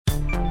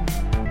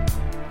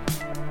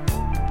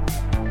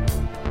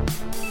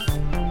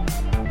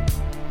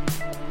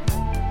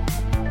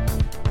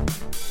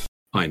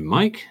I'm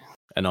Mike.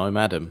 And I'm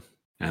Adam.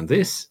 And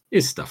this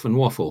is Stuff and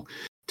Waffle.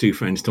 Two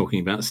friends talking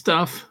about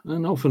stuff,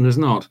 and often as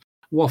not,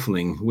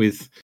 waffling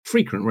with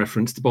frequent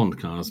reference to Bond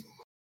cars.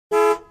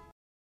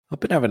 I've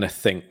been having a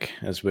think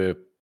as we've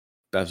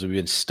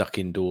been stuck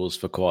indoors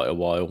for quite a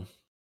while.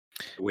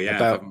 We have,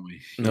 haven't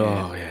we? Yeah.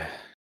 Oh, yeah.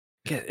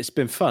 It's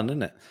been fun,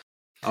 isn't it?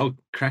 Oh,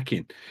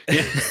 cracking.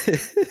 Yeah.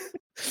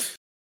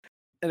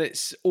 And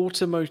it's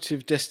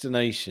automotive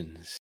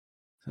destinations.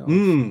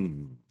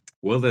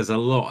 Well, there's a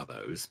lot of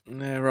those.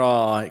 Yeah,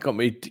 right. Got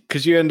me,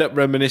 because you end up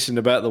reminiscing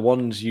about the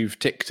ones you've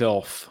ticked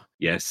off.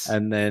 Yes.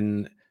 And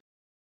then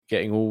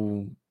getting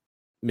all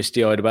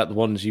misty-eyed about the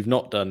ones you've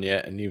not done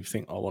yet, and you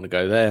think, I want to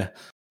go there.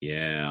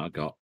 Yeah,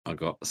 I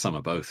got some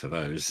of both of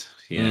those.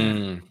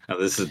 Yeah.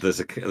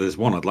 There's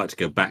one I'd like to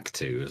go back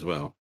to as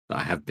well. That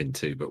I have been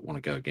to, but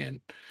want to go again.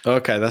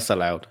 Okay, that's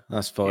allowed.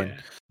 That's fine.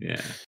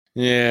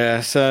 Yeah.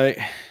 So,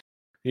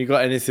 you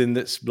got anything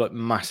that's like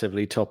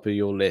massively top of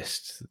your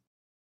list?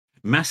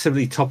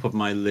 Massively top of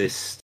my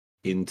list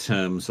in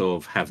terms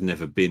of have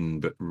never been,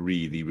 but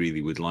really,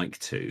 really would like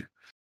to,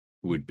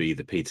 would be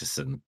the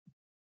Peterson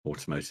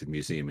Automotive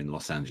Museum in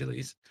Los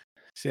Angeles.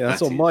 See,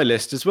 that's on my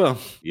list as well.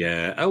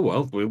 Yeah. Oh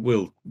well,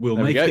 we'll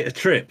make it a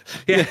trip.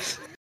 Yes,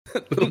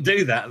 we'll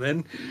do that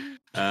then.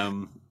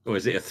 Or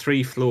is it a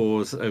 3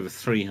 floors, over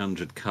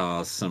 300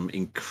 cars, some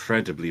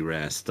incredibly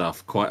rare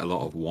stuff, quite a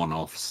lot of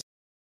one-offs,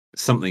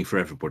 something for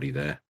everybody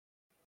there.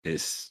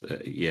 It's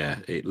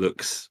it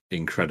looks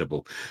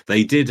incredible.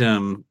 They did.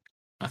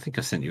 I think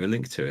I sent you a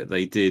link to it.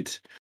 They did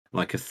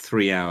like a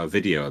 3-hour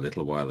video a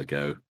little while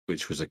ago,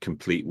 which was a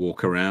complete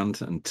walk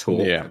around and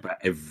talk about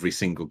every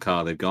single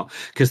car they've got,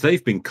 because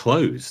they've been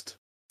closed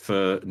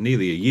for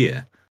nearly a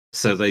year.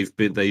 So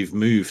they've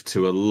moved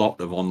to a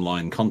lot of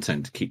online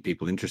content to keep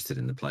people interested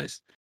in the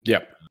place.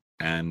 Yep.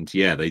 And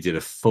they did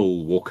a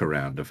full walk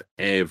around of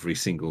every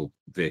single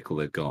vehicle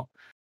they've got.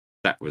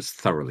 That was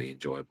thoroughly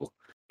enjoyable.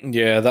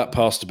 Yeah, that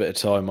passed a bit of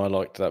time. I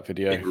liked that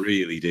video. It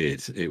really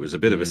did. It was a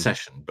bit of a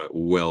session, but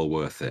well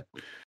worth it.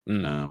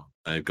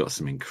 They've got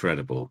some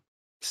incredible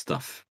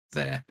stuff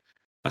there.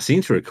 I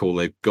seem to recall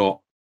they've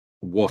got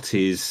what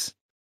is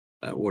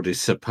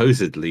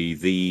supposedly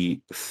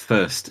the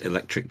first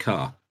electric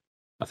car.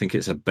 I think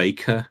it's a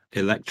Baker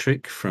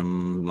Electric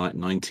from like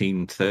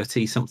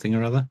 1930 something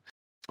or other,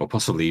 or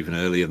possibly even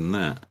earlier than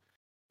that.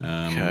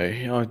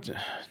 Okay,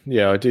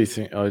 I do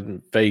think I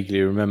vaguely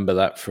remember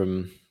that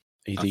from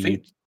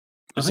either.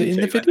 Is it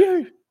in the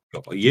video?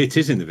 Yeah, it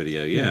is in the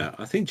video. Yeah,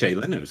 I think Jay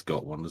Leno's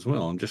got one as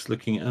well. I'm just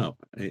looking it up.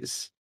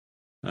 It's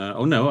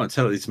oh no, I'll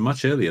tell you, it's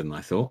much earlier than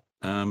I thought.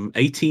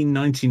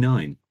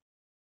 1899.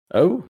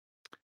 Oh,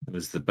 it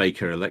was the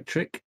Baker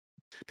Electric.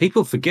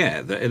 People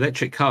forget that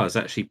electric cars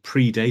actually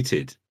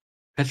predated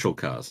petrol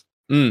cars.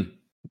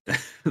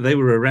 They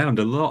were around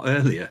a lot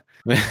earlier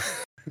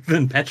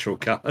than petrol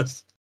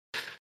cars.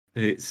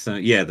 It's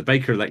the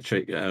Baker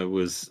Electric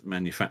was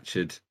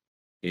manufactured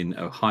in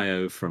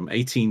Ohio from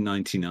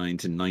 1899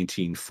 to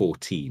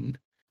 1914.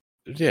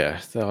 Yeah,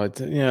 I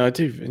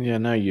do. Yeah,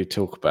 now you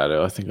talk about it,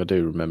 I think I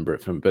do remember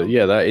it from. But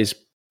that is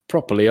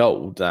properly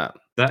old. That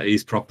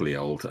is properly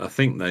old. I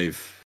think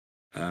they've,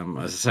 as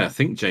I say, I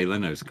think Jay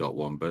Leno's got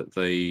one, but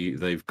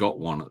they've got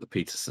one at the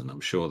Peterson. I'm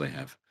sure they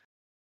have.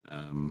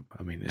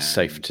 I mean, it's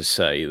safe to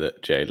say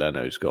that Jay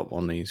Leno's got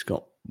one. He's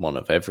got one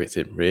of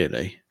everything,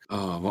 really.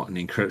 Oh, what an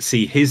incredible!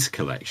 See, his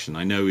collection,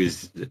 I know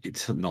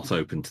it's not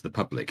open to the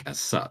public as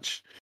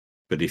such,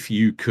 but if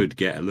you could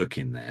get a look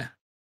in there,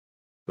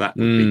 that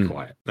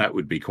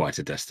would be quite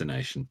a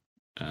destination.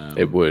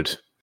 It would.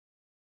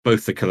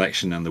 Both the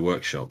collection and the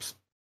workshops.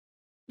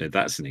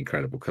 That's an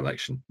incredible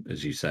collection,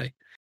 as you say.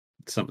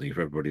 Something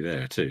for everybody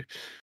there too.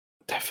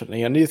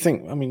 Definitely. And you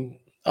think, I mean,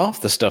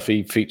 half the stuff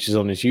he features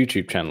on his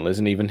YouTube channel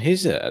isn't even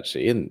his,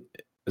 actually, and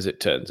as it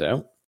turns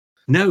out.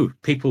 No,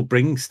 people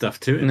bring stuff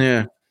to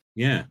it.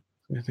 Yeah.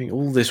 I think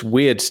all this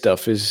weird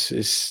stuff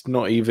is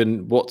not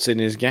even what's in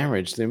his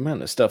garage. The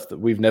amount of stuff that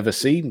we've never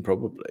seen,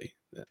 probably,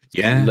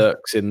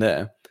 lurks in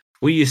there.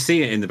 Well, you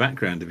see it in the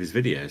background of his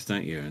videos,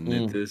 don't you?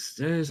 And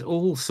there's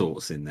all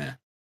sorts in there.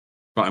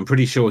 But I'm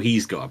pretty sure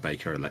he's got a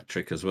Baker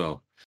Electric as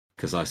well,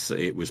 because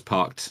it was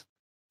parked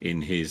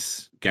in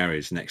his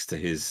garage next to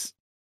his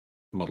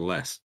Model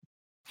S.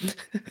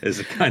 As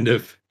a kind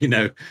of,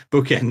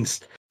 bookends.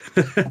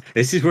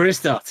 This is where it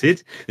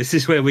started. This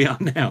is where we are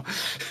now.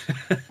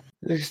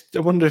 I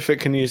wonder if it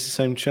can use the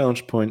same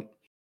charge point.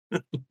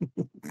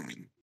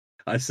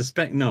 I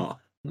suspect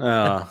not.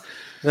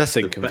 That's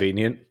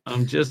inconvenient.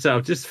 I've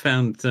just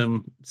found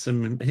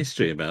some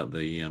history about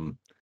the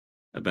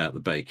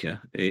Baker.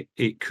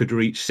 It could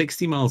reach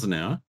 60 miles an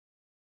hour,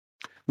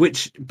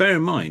 which, bear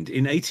in mind,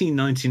 in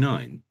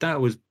 1899, that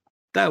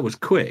was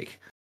quick.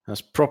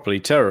 That's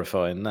properly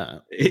terrifying.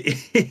 That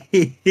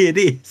it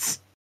is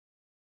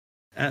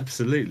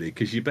absolutely,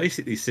 because you're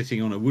basically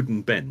sitting on a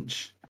wooden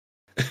bench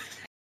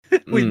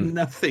with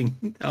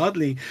nothing,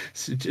 hardly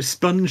just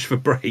sponge for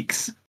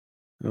brakes.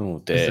 Oh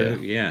dear.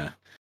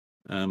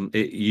 So,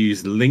 it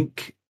used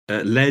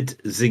lead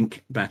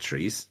zinc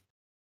batteries.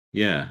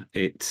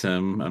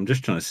 I'm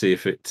just trying to see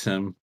if it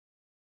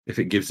if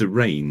it gives a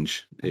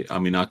range, I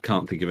mean, I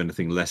can't think of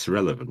anything less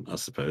relevant, I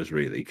suppose,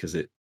 really, because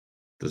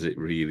does it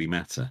really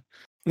matter?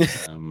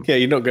 Yeah,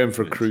 you're not going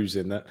for a cruise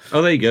in that.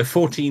 Oh, there you go,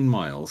 14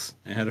 miles.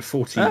 It had a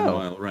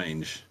 14-mile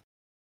range,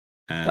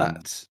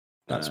 and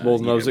that's more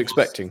than I was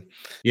expecting.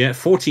 Yeah,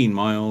 14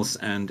 miles,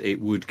 and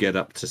it would get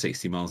up to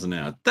 60 miles an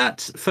hour.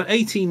 That for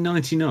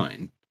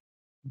 1899,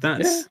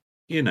 that's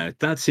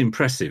that's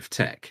impressive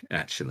tech,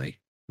 actually.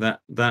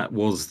 That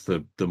was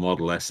the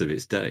Model S of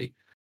its day.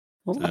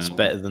 Well, that's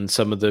better than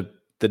some of the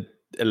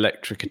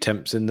electric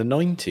attempts in the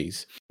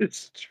 90s.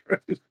 It's true.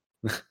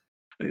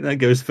 I think that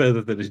goes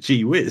further than a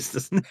G-Wiz,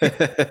 doesn't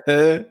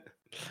it?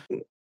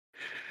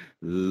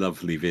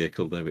 Lovely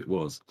vehicle though it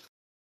was.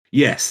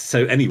 Yes.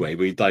 So anyway,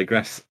 we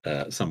digress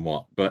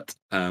somewhat, but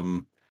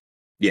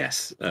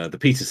yes, the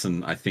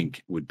Peterson I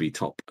think would be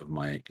top of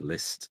my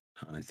list.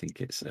 I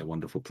think it's a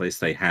wonderful place.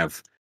 They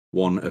have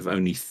one of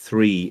only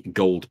 3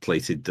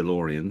 gold-plated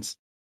DeLoreans.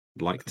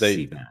 I'd like to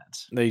see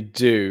that. They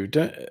do.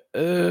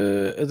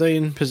 Are they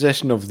in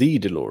possession of the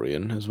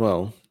DeLorean as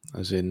well,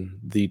 as in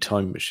the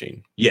time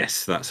machine?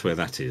 Yes, that's where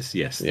that is.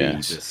 Yes,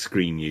 the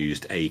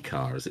screen-used A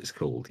car, as it's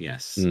called.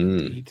 Yes,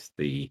 indeed.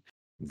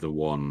 The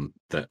one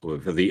that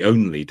the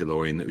only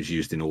DeLorean that was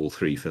used in all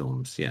 3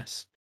 films.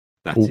 Yes,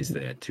 that is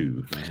there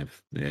too.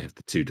 They have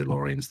the 2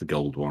 DeLoreans, the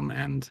gold one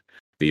and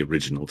the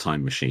original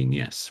time machine.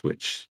 Yes,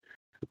 which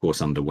of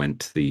course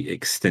underwent the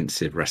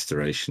extensive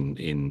restoration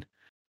in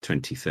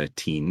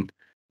 2013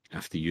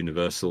 after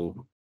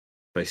Universal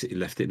basically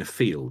left it in a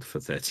field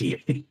for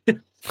 30 years.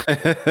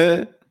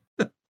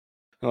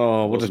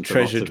 Oh, what a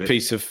treasured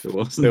piece of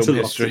film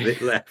history. Of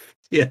it left.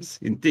 Yes,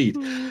 indeed.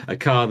 A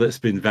car that's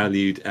been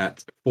valued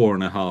at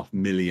 $4.5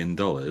 million,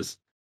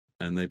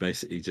 and they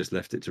basically just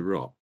left it to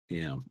rot.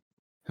 Yeah.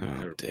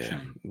 Oh,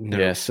 dear.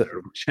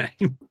 Terrible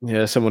shame.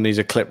 Yeah, someone needs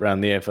a clip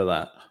round the ear for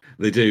that.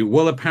 They do.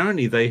 Well,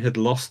 apparently they had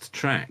lost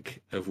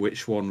track of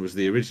which one was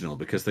the original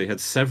because they had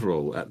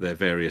several at their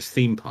various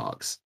theme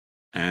parks,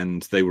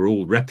 and they were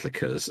all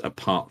replicas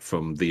apart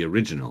from the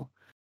original.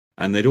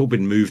 And they'd all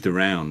been moved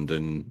around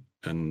and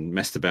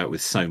messed about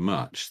with so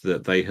much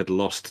that they had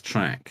lost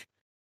track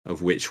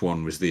of which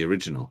one was the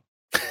original.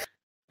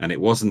 And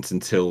it wasn't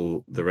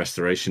until the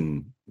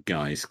restoration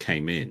guys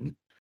came in,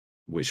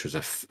 which was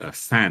a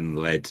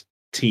fan-led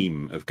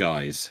team of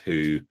guys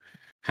who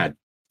had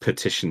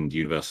petitioned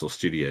Universal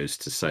Studios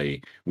to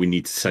say, we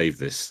need to save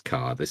this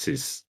car. This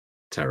is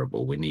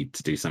terrible. We need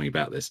to do something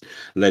about this.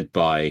 Led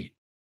by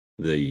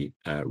the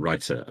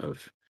writer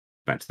of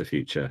Back to the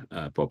Future,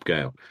 Bob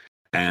Gale.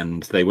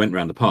 And they went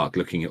around the park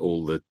looking at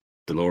all the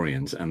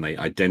DeLoreans, and they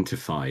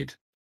identified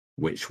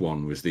which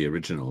one was the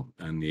original.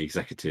 And the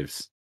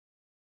executives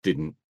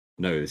didn't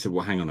know. They said,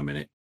 well, hang on a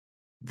minute.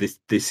 This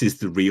is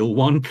the real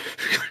one.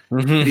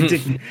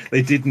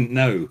 They didn't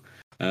know.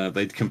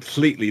 They'd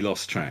completely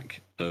lost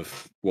track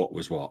of what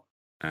was what.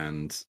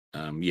 And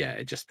it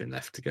had just been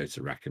left to go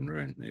to rack and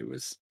ruin. It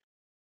was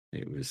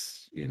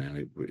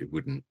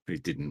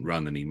it didn't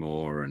run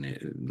anymore,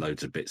 and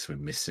loads of bits were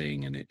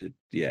missing, and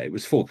it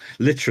was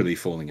literally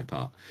falling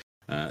apart.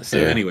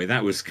 Anyway,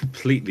 that was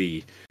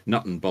completely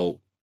nut and bolt,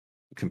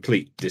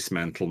 complete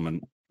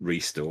dismantlement,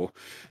 restore,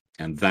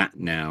 and that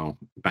now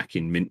back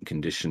in mint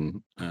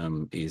condition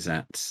is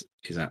at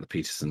the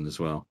Peterson as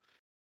well.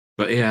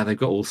 But yeah, they've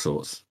got all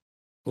sorts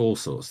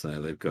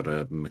there. They've got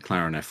a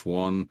McLaren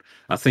F1.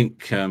 I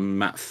think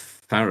Matt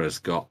Farah's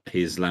got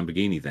his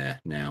Lamborghini there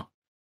now.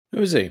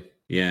 Who is he?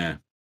 Yeah, I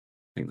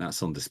think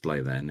that's on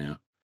display there now.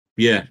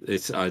 Yeah,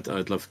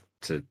 I'd love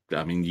to.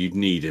 I mean, you'd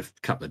need a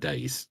couple of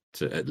days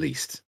to at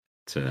least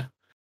to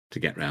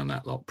get around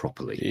that lot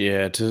properly.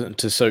 Yeah,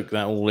 to soak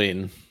that all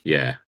in.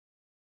 Yeah,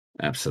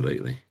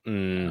 absolutely.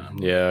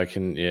 Yeah, I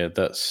can. Yeah,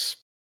 that's.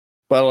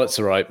 Well, that's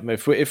all right.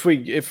 If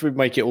we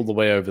make it all the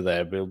way over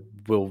there,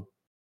 we'll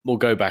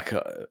go back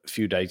a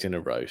few days in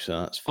a row. So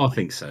that's fine. I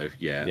think so.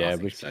 Yeah, I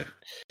think so.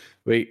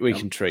 We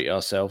can treat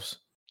ourselves.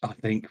 I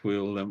think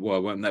we'll.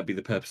 Well, won't that be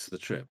the purpose of the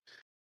trip?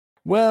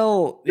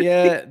 Well,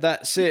 yeah,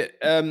 that's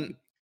it.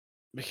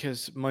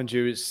 Because, mind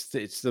you,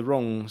 it's the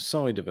wrong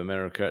side of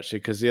America actually.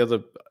 Because I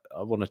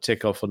want to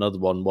tick off another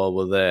one while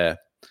we're there.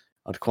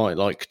 I'd quite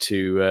like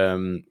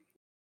to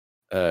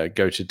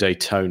go to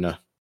Daytona.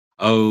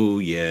 Oh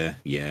yeah.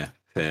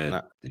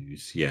 Fair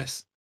news.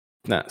 Yes,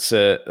 that's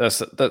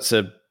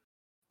some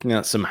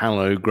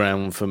hallowed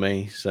ground for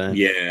me. So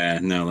yeah,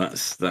 no,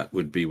 that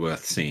would be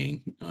worth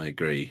seeing. I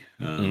agree.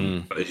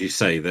 But as you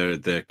say,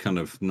 they're kind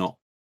of not.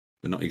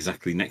 They're not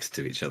exactly next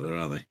to each other,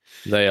 are they?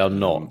 They are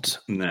not.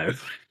 No.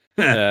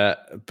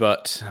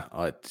 But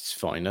it's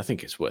fine. I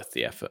think it's worth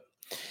the effort.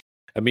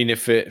 I mean,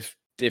 if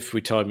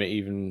we time it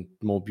even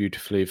more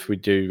beautifully, if we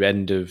do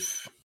end of,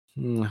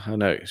 I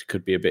know it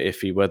could be a bit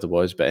iffy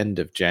weather-wise, but end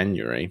of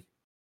January,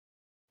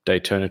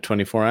 Daytona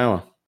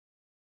 24-hour.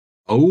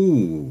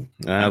 Oh,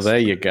 there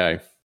you go.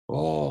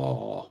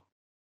 Oh,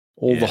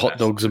 all the hot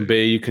dogs and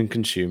beer you can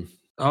consume.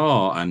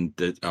 Oh, and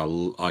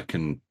I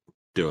can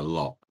do a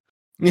lot.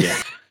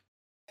 Yeah.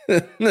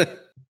 Because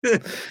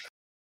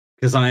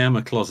I am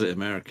a closet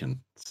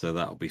American, so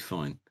that'll be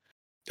fine.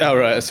 Oh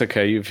right, that's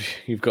okay.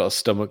 You've got a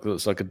stomach that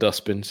looks like a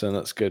dustbin, so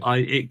that's good.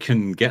 It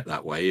can get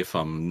that way if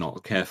I'm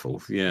not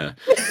careful. Yeah.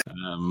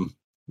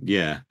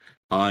 Yeah.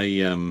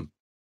 I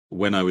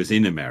when I was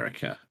in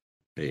America,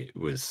 it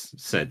was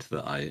said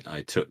that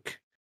I took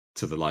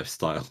to the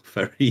lifestyle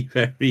very,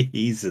 very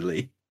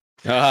easily.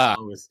 Ah,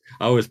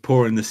 I was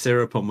pouring the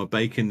syrup on my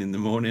bacon in the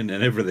morning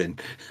and everything.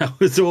 I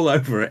was all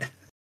over it.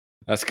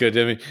 that's good.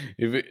 I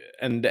mean,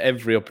 and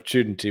every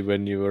opportunity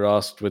when you were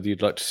asked whether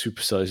you'd like to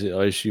supersize it,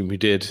 I assume you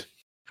did.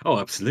 Oh,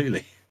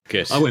 absolutely.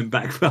 Good. I went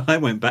back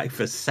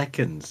for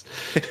seconds.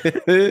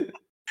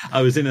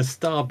 I was in a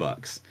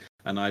Starbucks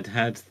and I'd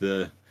had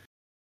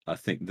I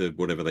think the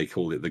whatever they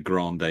call it, the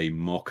Grande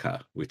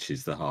Mocha, which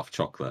is the half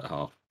chocolate,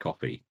 half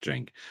coffee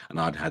drink, and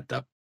I'd had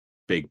the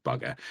big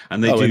bugger.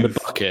 And they do in the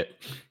bucket.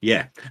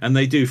 Yeah, and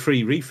they do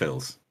free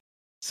refills.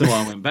 So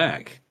I went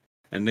back,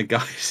 and the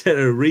guy said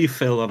a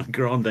refill on a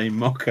Grande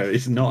Mocha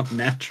is not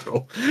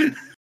natural.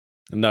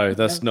 No,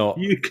 that's not.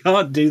 You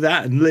can't do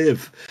that and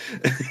live.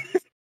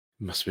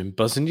 Must have been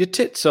buzzing your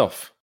tits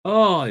off.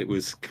 Oh, it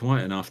was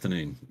quite an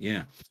afternoon.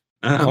 Yeah.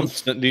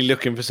 Constantly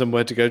looking for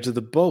somewhere to go to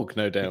the bog,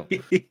 no doubt.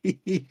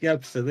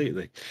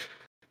 Absolutely.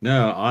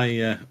 No,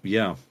 I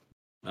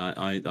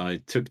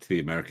took to the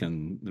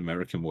American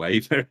way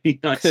very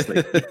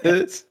nicely.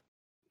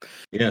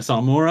 Yeah, so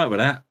I'm all right with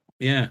that.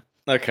 Yeah.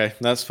 Okay,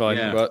 that's fine.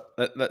 Yeah. But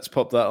let's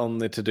pop that on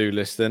the to-do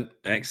list then.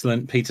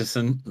 Excellent,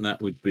 Peterson.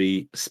 That would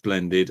be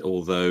splendid.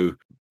 Although,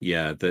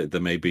 yeah, there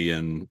may be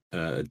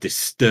a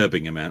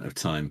disturbing amount of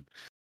time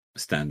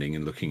standing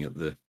and looking at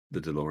the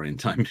DeLorean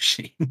time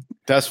machine.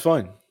 That's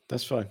fine.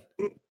 That's fine.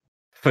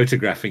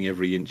 Photographing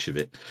every inch of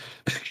it.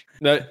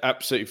 No,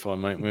 absolutely fine,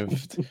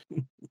 mate.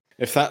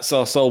 If that's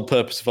our sole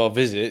purpose of our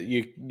visit,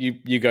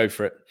 you go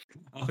for it.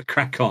 I'll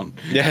crack on.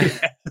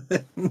 Yeah.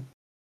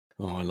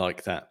 Oh, I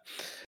like that.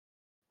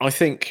 I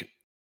think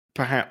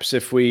perhaps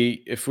if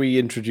we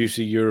introduce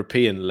a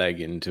European leg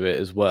into it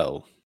as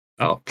well.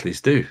 Oh,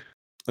 please do.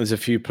 There's a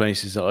few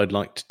places that I'd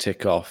like to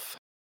tick off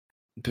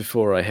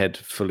before I head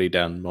fully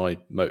down my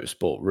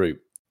motorsport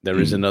route. There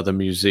is another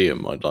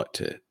museum I'd like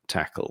to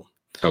tackle.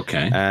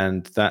 Okay.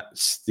 And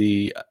that's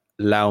the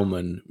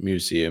Lauman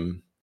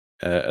Museum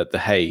at The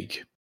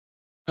Hague.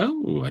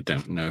 Oh, I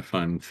don't know if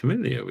I'm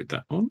familiar with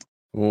that one.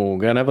 Oh,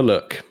 go and have a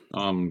look.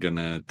 I'm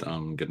gonna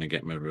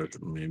get my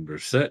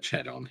research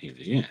head on here.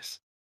 Yes.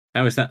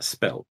 How is that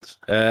spelt?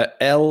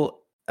 Louwman.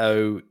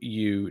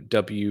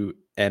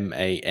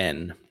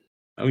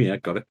 Oh yeah,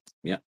 got it.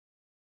 Yeah,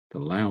 the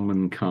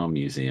Lauman Car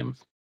Museum.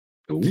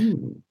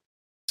 Ooh,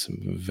 some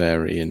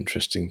very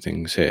interesting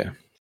things here.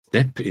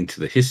 Step into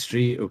the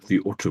history of the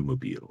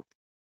automobile.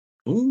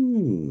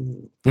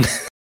 Ooh.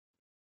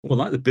 Well,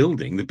 like the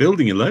building. The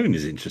building alone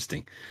is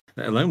interesting.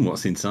 Let alone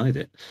what's inside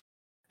it.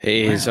 It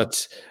is.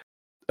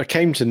 I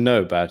came to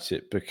know about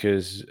it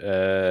because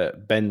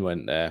Ben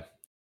went there.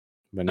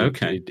 When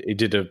he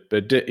did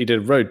a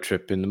road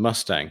trip in the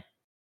Mustang. Of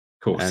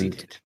course he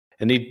did.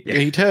 And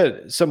he'd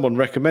heard someone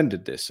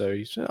recommended this, so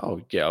he said,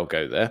 "Oh yeah, I'll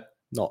go there.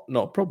 Not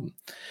a problem."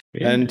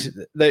 Yeah.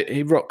 And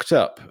he rocked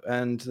up,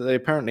 and they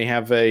apparently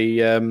have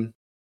a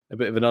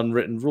bit of an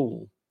unwritten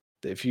rule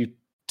that if you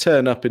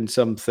turn up in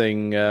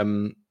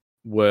something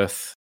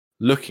worth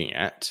looking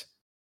at,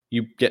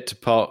 you get to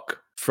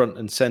park front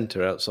and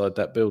center outside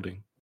that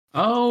building.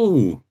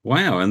 Oh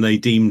wow! And they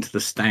deemed the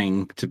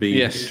Stang to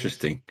be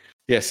interesting.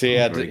 Yes, he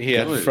had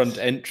front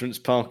entrance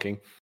parking.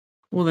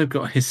 Well, they've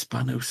got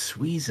Hispano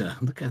Suiza.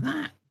 Look at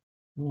that.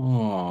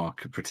 Oh, I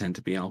could pretend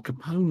to be Al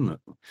Capone.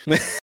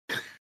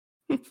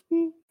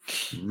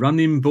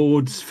 Running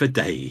boards for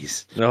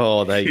days.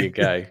 Oh, there you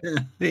go.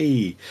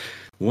 Hey,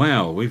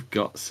 wow, we've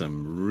got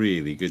some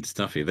really good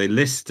stuff here. They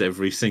list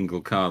every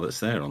single car that's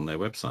there on their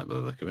website by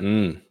the look of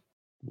it.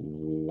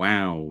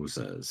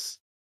 Wowzers.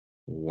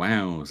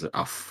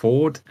 A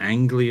Ford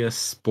Anglia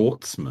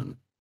Sportsman.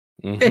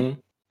 Mm-hmm.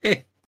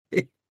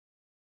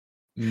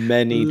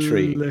 Many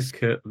treats.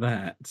 Look at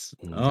that.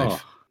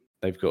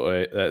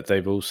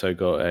 They've also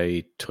got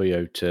a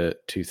Toyota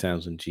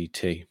 2000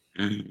 GT.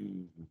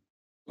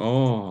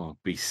 Oh,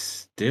 be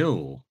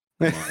still.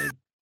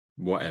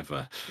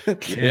 Whatever.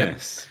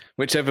 Yes.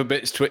 Whichever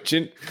bit's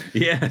twitching.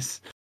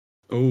 Yes.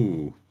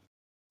 Oh,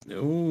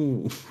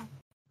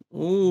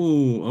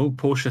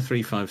 Porsche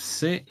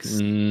 356.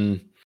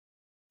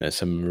 There's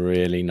some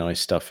really nice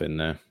stuff in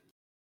there.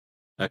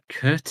 A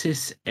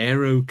Curtis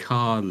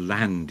Aerocar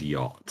land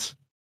yacht.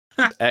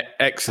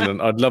 Excellent.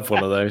 I'd love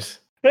one of those.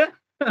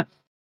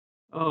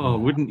 Oh,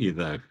 wouldn't you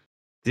though?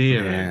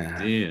 Dear,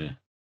 dear.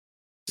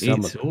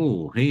 It's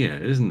all here,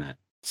 isn't it?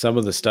 Some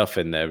of the stuff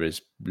in there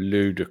is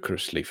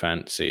ludicrously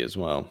fancy as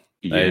well.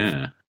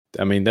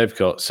 They've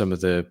got some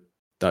of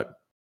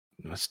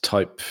that's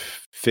Type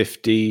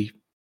 50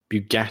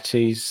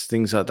 Bugattis,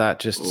 things like that.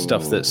 Just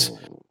stuff that's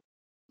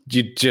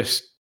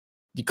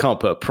you can't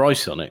put a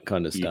price on it,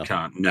 kind of stuff. You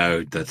can't.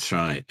 No, that's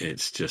right.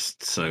 It's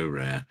just so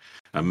rare.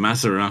 A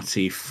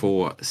Maserati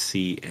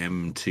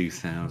 4CM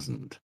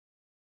 2000.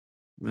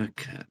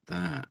 Look at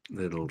that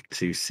little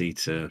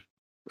 2-seater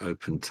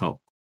open top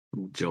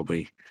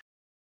jobby.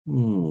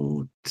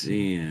 Oh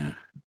dear.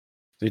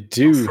 They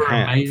do Alfa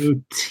have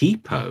Romeo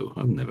Tipo.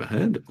 I've never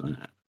heard of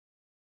that.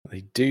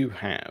 They do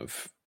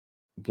have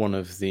one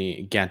of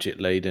the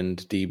gadget-laden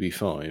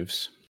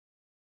DB5s.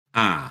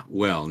 Ah,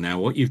 well, now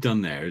what you've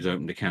done there is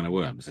opened a can of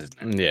worms,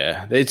 isn't it?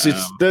 Yeah,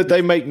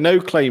 they make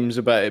no claims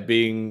about it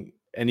being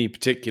any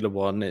particular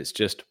one. It's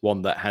just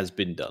one that has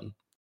been done.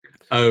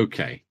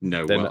 Okay,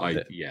 no,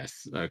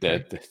 yes,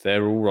 okay.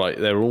 They're all right.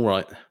 They're all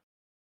right.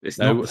 It's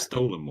not the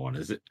stolen one,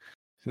 is it?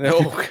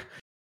 No,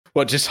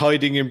 what, just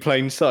hiding in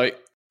plain sight?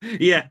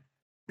 Yeah,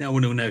 no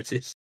one will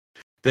notice.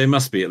 There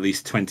must be at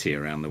least 20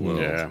 around the world.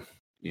 Yeah.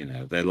 You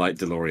know, they're like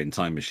DeLorean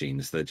time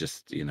machines. They're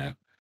just, a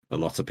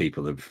lot of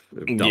people have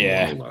done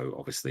one, although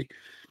obviously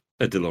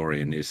a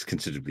DeLorean is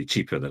considerably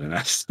cheaper than an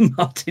Aston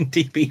Martin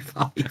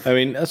DB5. I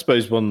mean, I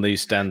suppose one of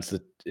these stands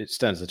the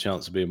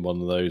chance of being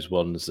one of those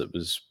ones that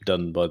was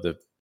done by the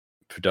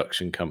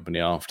production company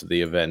after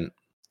the event.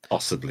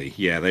 Possibly,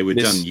 yeah. They were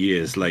done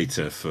years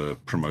later for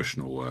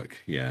promotional work,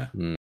 yeah.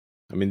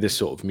 I mean, this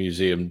sort of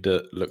museum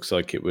looks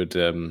like it would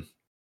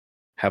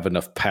have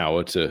enough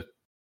power to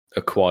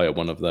acquire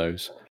one of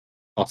those.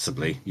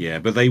 Possibly, yeah.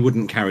 But they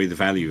wouldn't carry the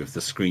value of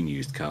the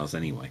screen-used cars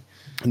anyway.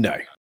 No.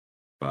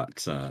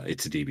 But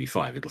it's a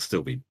DB5. It'll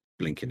still be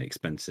blinking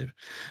expensive.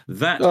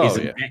 That is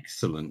an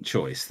excellent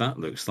choice. That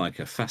looks like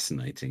a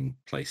fascinating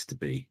place to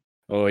be.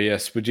 Oh,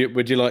 yes. Would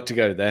you like to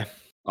go there?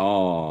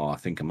 Oh, I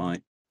think I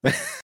might.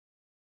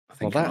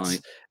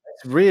 That's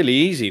really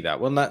easy, that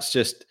one. That's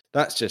just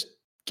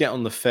get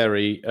on the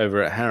ferry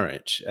over at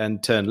Harwich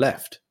and turn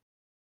left.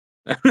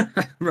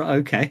 Right,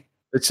 okay.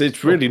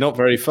 It's really not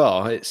very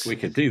far. We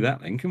could do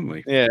that then, couldn't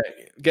we? Yeah,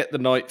 get the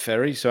night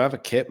ferry, so have a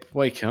kip,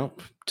 wake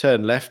up,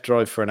 turn left,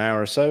 drive for an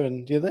hour or so,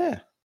 and you're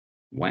there.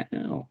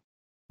 Wow.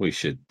 We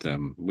should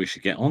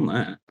get on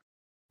that.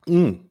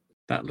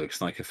 That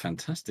looks like a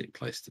fantastic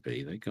place to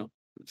be. They got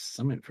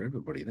something for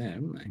everybody there,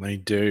 haven't they? They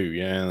do,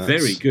 yeah.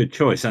 Very good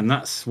choice, and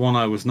that's one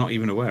I was not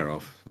even aware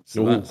of.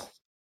 So that's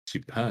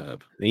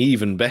superb.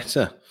 Even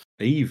better.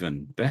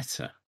 Even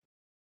better.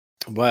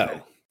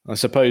 Well, I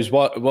suppose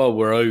while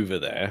we're over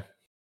there,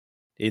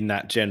 in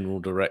that general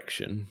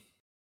direction,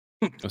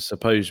 I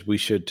suppose we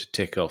should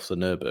tick off the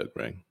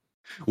Nürburgring.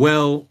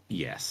 Well,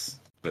 yes,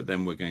 but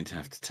then we're going to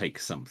have to take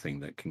something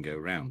that can go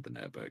around the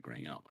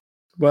Nürburgring up.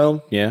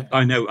 Well, yeah.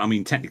 I know. I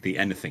mean, technically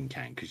anything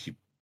can, because you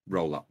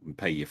roll up and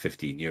pay your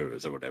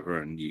 €15 or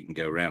whatever, and you can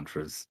go around for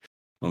as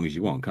long as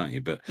you want, can't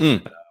you? But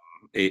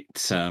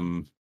it's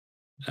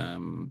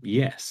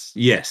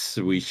yes,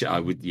 I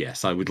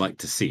would like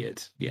to see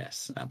it.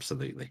 Yes,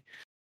 absolutely.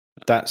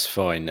 That's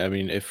fine. I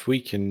mean, if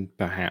we can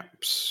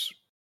perhaps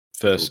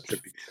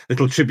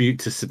little tribute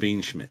to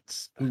Sabine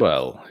Schmitz.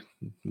 Well,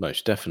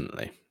 most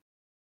definitely.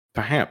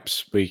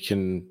 Perhaps we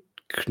can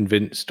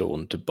convince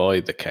Dawn to buy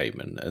the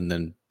Cayman and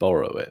then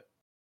borrow it.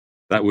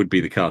 That would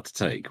be the car to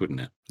take, wouldn't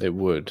it? It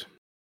would.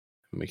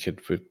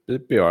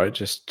 It'd be all right.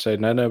 Just say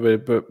no.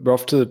 We're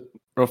off to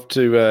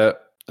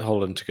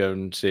Holland to go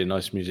and see a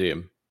nice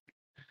museum.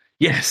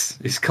 Yes,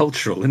 it's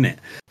cultural, isn't it?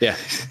 Yeah,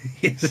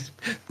 it's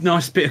a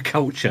nice bit of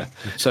culture.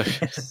 So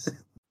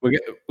we're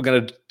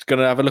gonna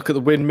have a look at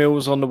the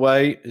windmills on the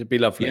way. It'd be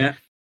lovely. Yeah,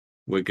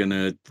 we're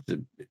gonna.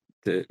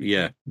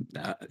 Yeah.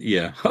 I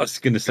was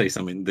going to say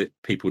something that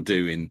people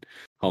do in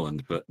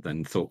Holland, but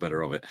then thought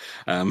better of it.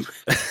 A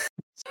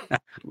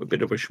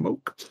bit of a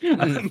smoke.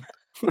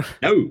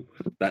 No,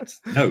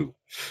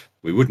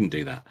 we wouldn't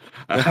do that.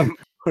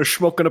 A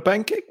smoke and a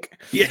pancake.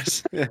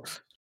 Yes, yeah.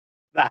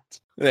 That.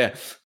 Yeah,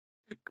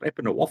 crepe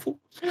and a waffle.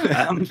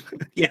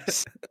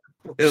 Yes,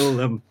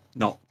 we'll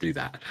not do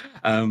that.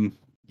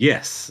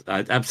 Yes,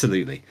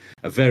 absolutely.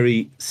 A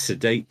very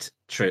sedate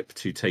trip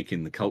to take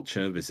in the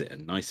culture, visit a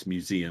nice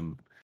museum,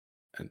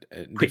 and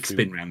quick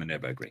spin around the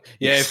Nürburgring.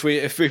 Yeah, yes.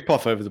 if we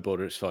pop over the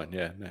border, it's fine.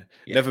 Yeah, no.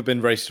 Yeah. Never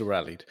been raced or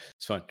rallied.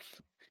 It's fine.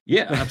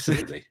 Yeah,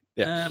 absolutely.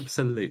 Yeah,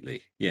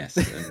 absolutely. Yes,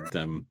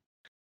 and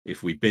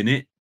if we bin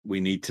it, we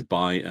need to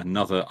buy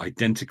another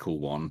identical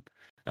one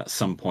at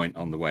some point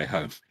on the way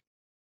home.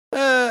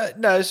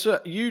 No,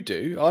 you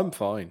do. I'm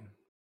fine.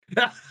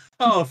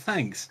 Oh,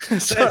 thanks.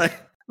 Sorry.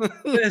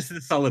 There's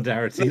the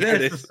solidarity.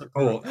 There's the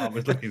support I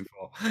was looking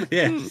for.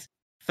 Yes.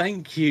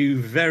 Thank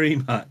you very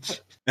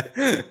much.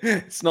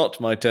 It's not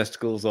my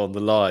testicles on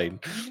the line.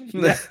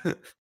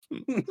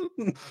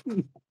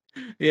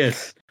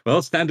 Yes.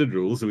 Well, standard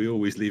rules. We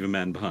always leave a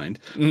man behind.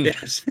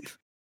 Yes.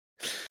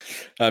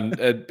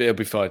 It'll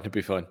be fine. It'll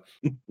be fine.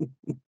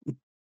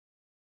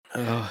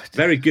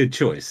 Very good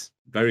choice.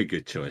 Very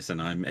good choice.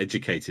 And I'm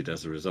educated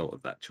as a result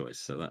of that choice.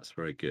 So that's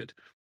very good.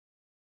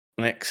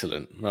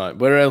 Excellent. Right.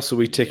 Where else are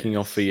we ticking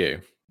off for you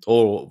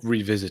or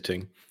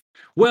revisiting?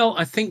 Well,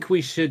 I think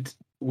we should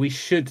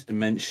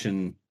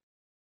mention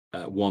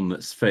one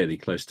that's fairly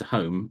close to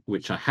home,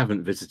 which I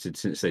haven't visited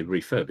since they've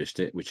refurbished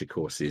it, which of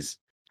course is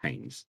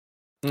Haynes.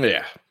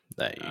 Yeah,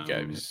 there you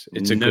go.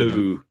 It's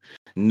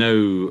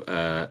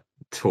no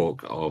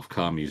talk of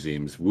car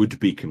museums would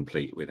be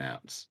complete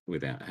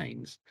without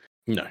Haynes.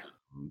 No.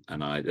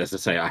 And as I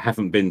say, I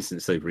haven't been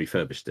since they've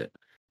refurbished it.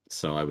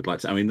 So I would like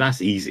to. I mean,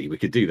 that's easy. We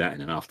could do that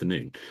in an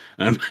afternoon.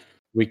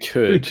 We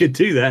We could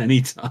do that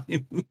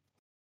anytime.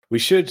 we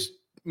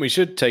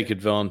should take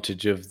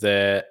advantage of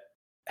their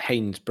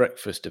Haynes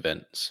breakfast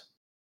events.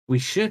 We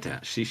should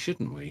actually,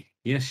 shouldn't we?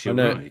 Yes, you're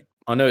right.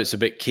 I know it's a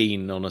bit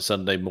keen on a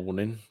Sunday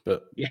morning,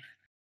 but yeah,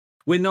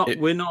 we're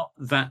not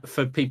that,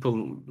 for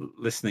people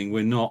listening,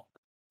 we're not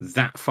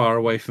that far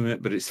away from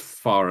it, but it's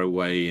far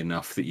away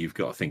enough that you've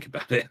got to think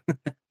about it.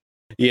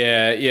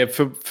 yeah.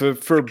 For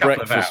a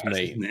breakfast hours,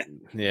 meet,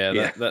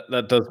 yeah.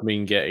 That does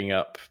mean getting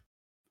up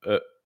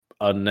at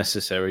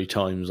unnecessary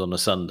times on a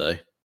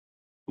Sunday.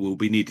 We'll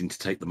be needing to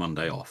take the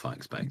Monday off, I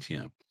expect.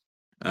 Yeah.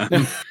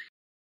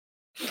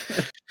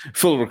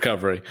 Full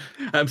recovery.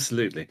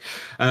 Absolutely.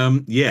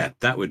 Yeah,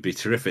 that would be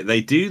terrific.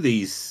 They do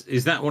these.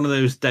 Is that one of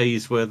those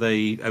days where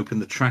they open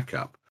the track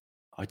up?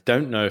 I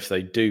don't know if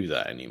they do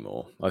that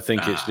anymore. I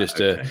think it's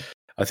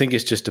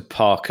just a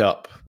park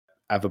up,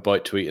 have a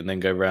bite to eat, and then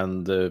go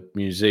around the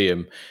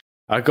museum.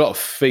 I got a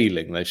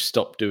feeling they've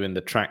stopped doing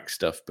the track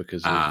stuff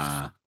because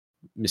of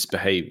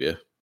misbehavior.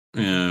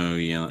 Oh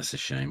yeah, that's a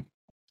shame.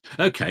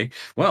 Okay,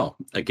 well,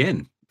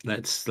 again,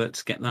 let's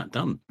get that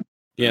done.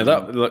 Yeah,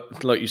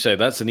 that, like you say,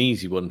 that's an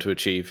easy one to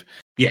achieve.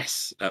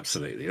 Yes,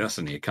 absolutely. That's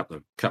only a couple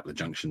of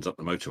junctions up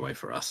the motorway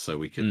for us, so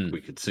we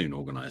could soon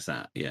organise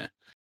that. Yeah,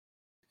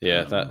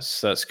 yeah,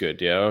 that's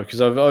good. Yeah,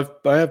 because I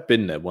have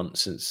been there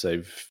once since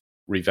they've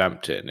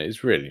revamped it, and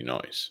it's really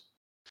nice.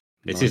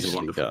 It is a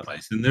wonderful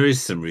place, and there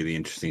is some really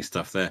interesting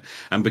stuff there.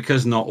 And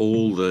because not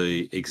all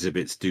the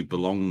exhibits do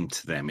belong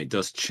to them, it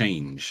does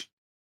change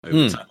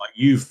over time. Like,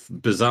 you've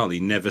bizarrely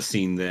never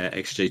seen their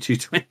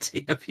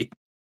XJ220, have you?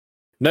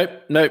 Nope.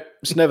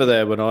 It's never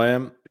there when I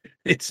am.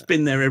 It's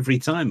been there every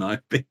time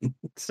I've been.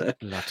 So.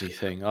 Bloody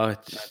thing. I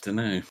don't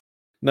know.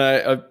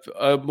 No,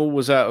 I'm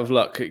always out of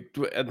luck.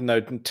 No,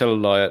 tell a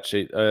lie,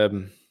 actually.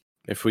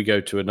 If we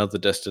go to another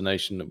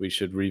destination that we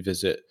should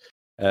revisit,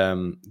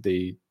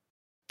 the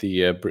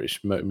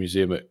British Motor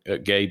Museum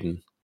at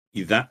Gaydon.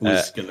 That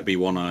was going to be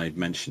one I'd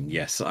mentioned.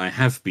 Yes, I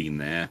have been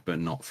there, but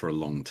not for a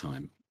long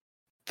time.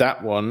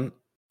 That one,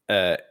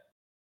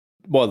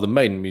 well, the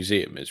main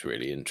museum is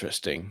really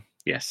interesting.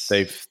 Yes,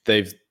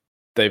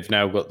 they've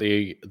now got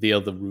the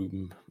other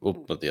room, or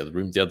not the other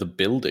room, the other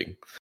building.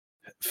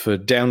 For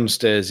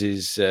downstairs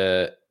is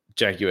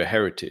Jaguar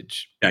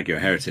Heritage. Jaguar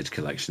Heritage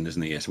collection,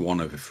 isn't it? Yes,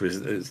 one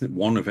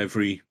of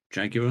every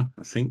Jaguar,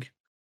 I think.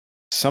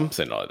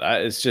 Something like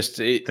that. It's just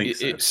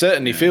it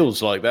certainly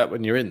feels like that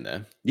when you're in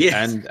there.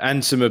 Yes,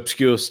 and some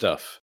obscure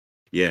stuff.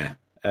 Yeah,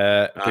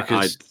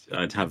 because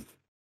I'd have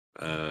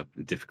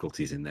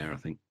difficulties in there, I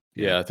think.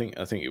 Yeah, I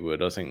think you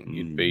would. I think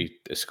you'd be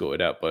escorted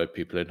out by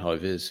people in high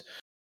vis.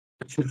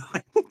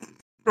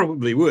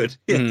 Probably would.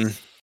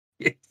 Yes.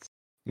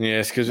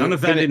 Yes, because none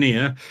of that in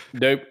here.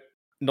 Nope,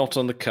 not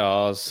on the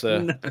cars.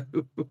 No.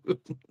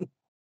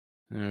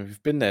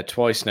 We've been there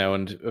twice now,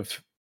 and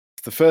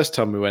the first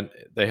time we went,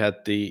 they had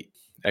the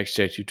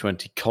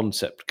XJ220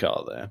 concept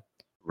car there,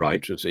 right,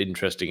 which was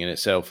interesting in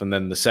itself. And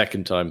then the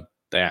second time,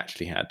 they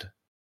actually had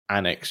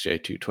an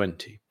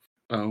XJ220.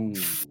 Oh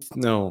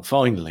no!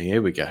 Finally,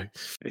 here we go.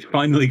 It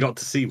finally got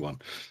to see one.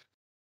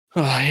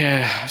 Oh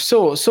yeah,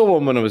 saw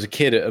one when I was a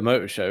kid at a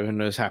motor show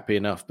and I was happy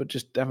enough, but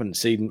just hadn't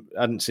seen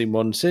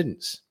one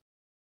since.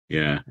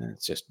 Yeah,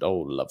 it's just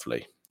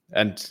lovely.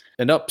 And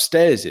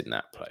upstairs in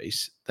that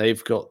place,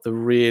 they've got the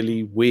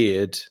really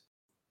weird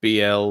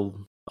BL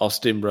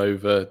Austin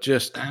Rover,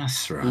 just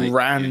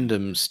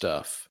random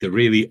stuff. The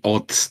really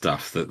odd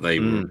stuff that they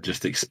were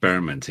just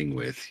experimenting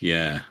with.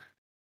 Yeah,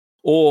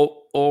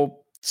 or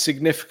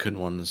significant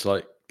ones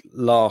like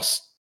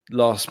last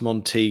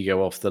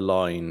Montego off the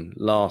line,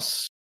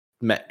 last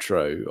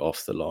Metro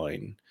off the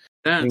line.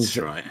 That's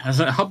right. Has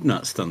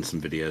Hubnuts done some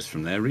videos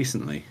from there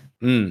recently?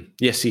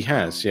 Yes, he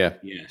has. Yeah.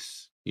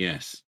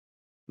 Yes.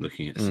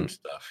 Looking at some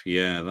stuff.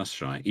 Yeah,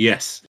 that's right.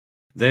 Yes,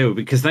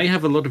 because they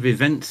have a lot of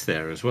events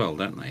there as well,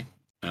 don't they?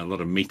 A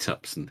lot of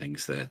meetups and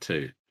things there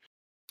too.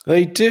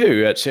 They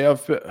do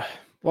actually.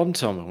 One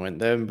time I went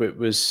there, but it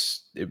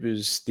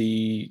was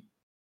the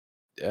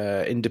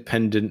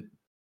Independent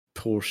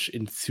Porsche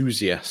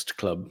Enthusiast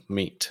Club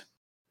meet.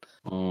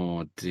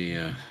 Oh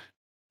dear.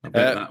 I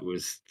bet that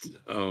was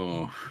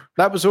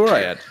that was all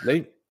right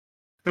actually.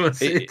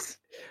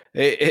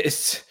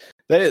 It's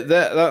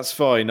that's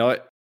fine.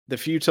 The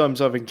few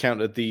times I've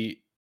encountered the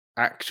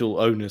actual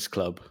owners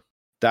club,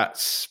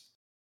 that's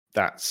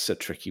a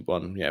tricky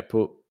one. Yeah,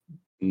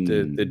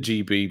 the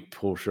GB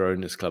Porsche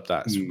Owners Club.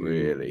 That's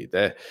really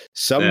there.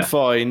 Some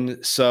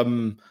fine,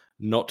 some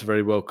not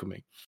very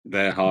welcoming.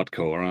 They're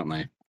hardcore, aren't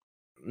they?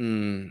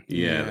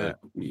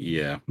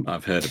 Yeah.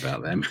 I've heard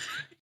about them.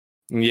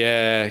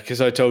 Yeah, because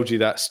I told you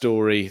that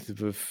story.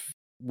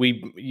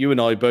 You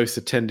and I both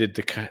attended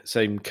the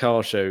same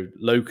car show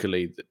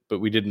locally, but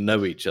we didn't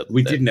know each other.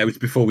 We didn't know. It was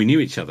before we knew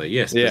each other.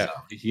 Yes. Yeah.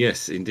 Bizarre.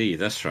 Yes, indeed.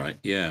 That's right.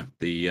 Yeah.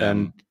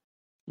 The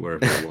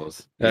wherever it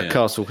was.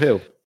 Castle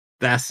Hill.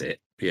 That's it.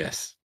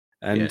 Yes.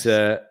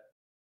 And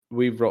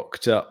we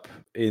rocked up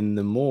in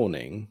the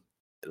morning,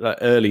 like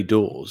early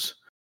doors.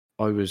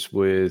 I was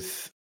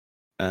with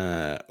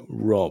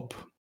Rob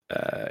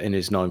in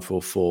his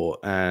 944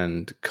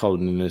 and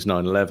Colin in his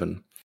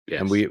 911.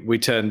 Yes. And we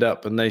turned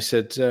up and they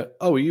said,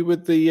 "Oh, are you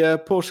with the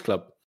Porsche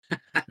Club?"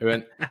 We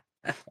went,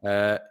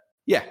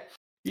 "Yeah,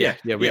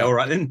 we are. All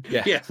right then.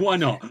 Yeah, why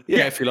not?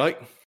 Yeah, if you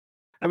like."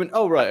 I mean,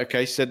 oh right,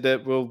 okay. Said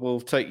that we'll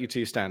take you to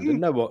your stand, and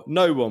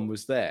no one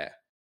was there.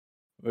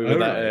 We were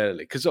that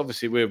early because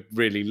obviously we're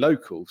really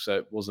local, so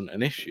it wasn't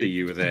an issue.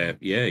 You were there,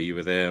 you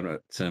were there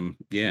at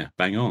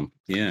bang on,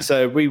 yeah.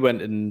 So we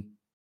went and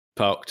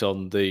parked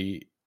on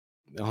the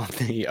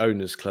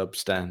owners' club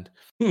stand.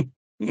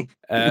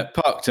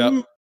 Parked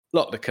up,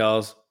 locked the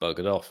cars,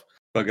 buggered off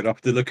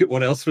to look at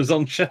what else was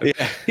on show.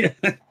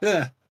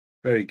 Yeah.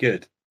 Very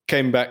good.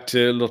 Came back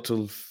to a lot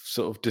of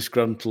sort of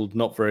disgruntled,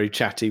 not very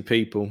chatty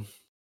people.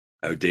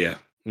 Oh dear.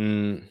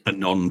 A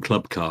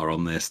non-club car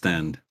on their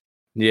stand.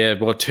 Yeah,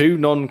 well, 2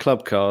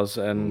 non-club cars,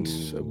 and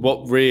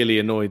what really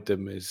annoyed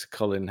them is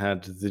Colin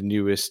had the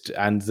newest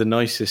and the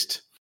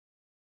nicest.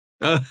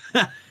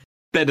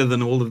 Better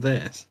than all of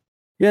theirs.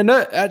 Yeah,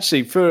 no,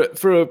 actually, for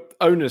a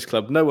owners'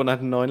 club, no one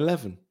had a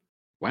 911.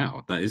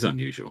 Wow, that is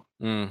unusual.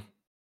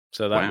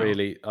 So that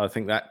really, I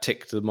think that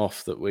ticked them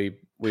off that we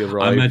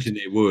arrived. I imagine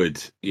it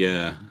would.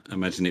 Yeah,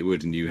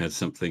 and you had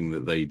something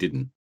that they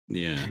didn't.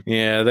 Yeah.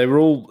 Yeah, they were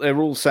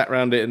all sat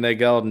around it in their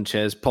garden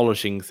chairs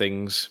polishing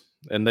things,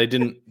 and they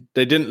didn't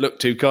look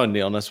too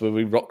kindly on us when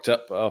we rocked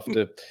up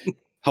after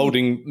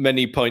holding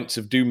many pints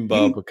of Doom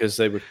Bar because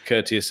they were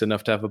courteous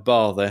enough to have a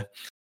bar there.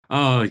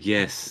 Oh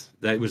yes,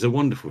 that was a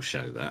wonderful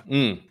show.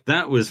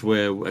 That was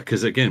where,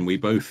 because again, we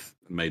both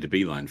made a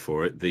beeline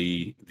for it.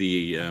 The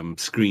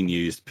screen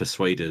used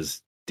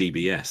Persuaders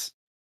DBS.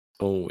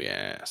 Oh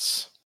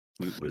yes,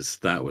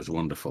 that was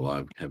wonderful.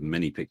 I have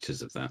many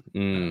pictures of that.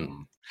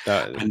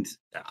 And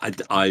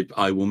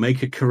I will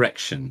make a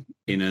correction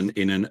in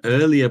an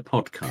earlier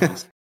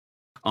podcast.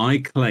 I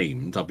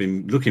claimed, I've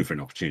been looking for an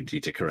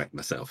opportunity to correct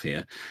myself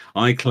here.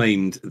 I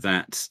claimed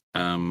that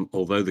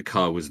although the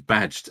car was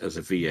badged as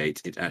a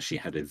V8, it actually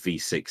had a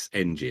V6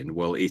 engine.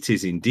 Well, it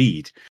is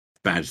indeed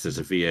badged as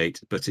a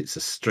V8, but it's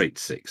a straight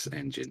 6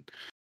 engine.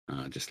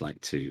 I'd just like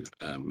to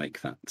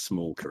make that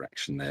small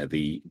correction there.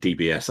 The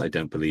DBS, I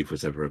don't believe,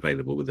 was ever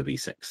available with a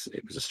V6.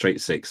 It was a straight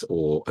 6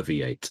 or a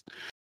V8.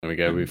 There we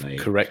go. We've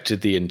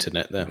corrected the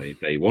internet there.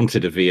 They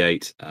wanted a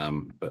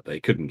V8, but they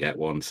couldn't get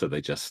one, so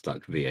they just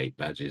stuck V8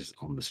 badges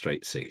on the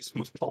straight 6.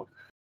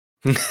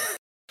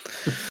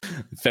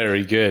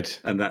 Very good.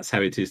 And that's how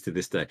it is to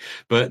this day.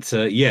 But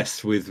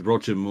yes, with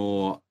Roger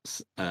Moore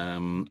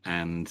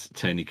and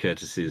Tony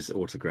Curtis's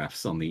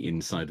autographs on the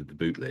inside of the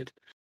boot lid.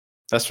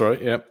 That's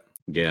right, yep.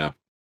 Yeah.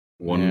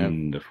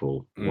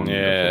 Wonderful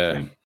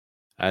thing.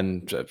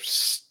 And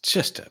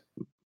just a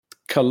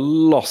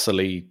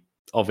colossally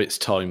of its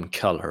time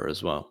colour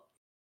as well.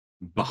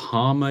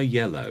 Bahama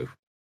yellow.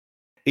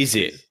 Is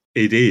it?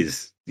 It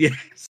is.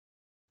 Yes.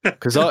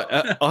 Because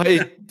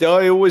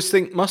I always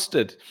think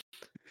mustard.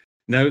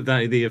 No,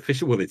 the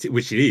official, which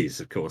it is,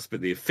 of course,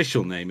 but the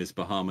official name is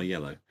Bahama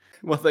yellow.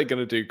 What are they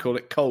going to do? Call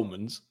it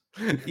Coleman's?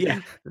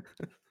 Yeah.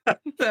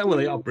 Well,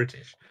 they are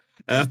British.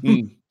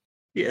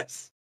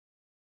 Yes,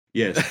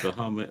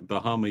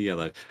 Bahama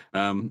yellow.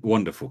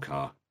 Wonderful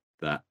car.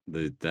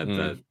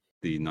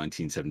 The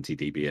 1970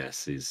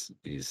 DBS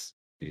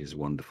is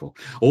wonderful.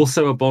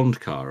 Also a Bond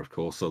car, of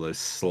course, although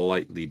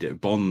slightly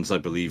Bond's, I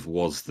believe,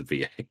 was the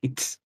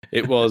V8.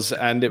 It was,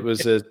 and it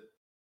was a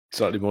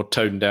slightly more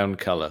toned down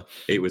colour.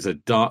 It was a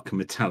dark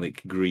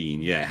metallic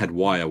green. Yeah, it had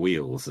wire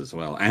wheels as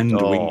well, and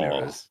wing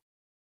mirrors.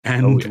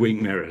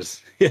 Wing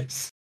mirrors.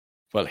 Yes.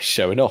 Well, he's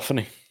showing off, isn't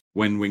he?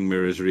 When wing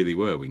mirrors really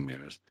were wing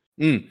mirrors.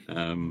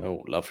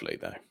 Lovely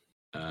though.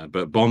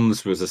 But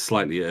Bond's was a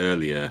slightly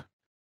earlier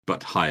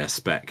but higher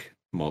spec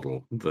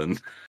model than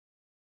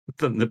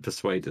the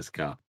Persuaders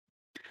car.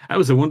 That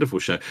was a wonderful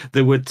show.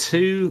 There were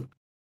 2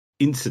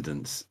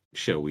 incidents,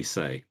 shall we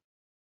say,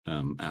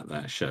 at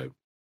that show,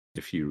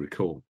 if you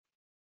recall.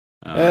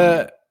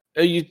 Are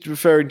you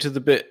referring to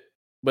the bit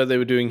where they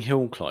were doing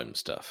hill climb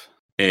stuff?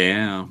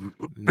 Yeah.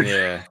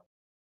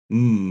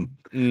 And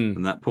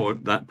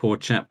that poor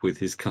chap with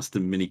his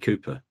custom Mini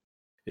Cooper.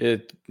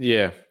 That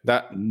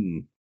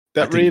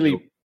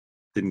really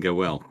didn't go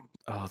well.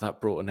 Oh,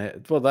 that brought an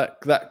end. Well,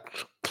 that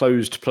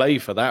closed play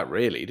for that,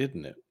 really,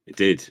 didn't it? It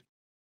did,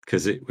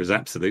 because it was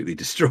absolutely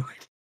destroyed.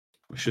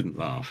 I shouldn't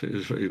laugh.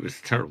 It was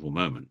a terrible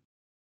moment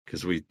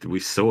because we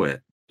saw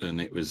it,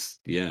 and it was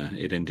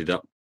it ended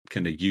up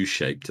kind of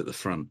U-shaped at the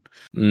front.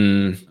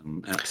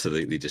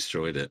 Absolutely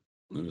destroyed it.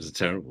 It was a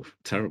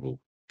terrible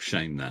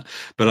shame that.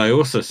 But I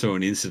also saw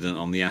an incident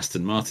on the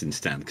Aston Martin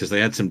stand because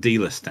they had some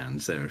dealer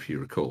stands there, if you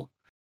recall.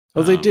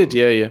 Oh, they did,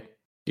 yeah.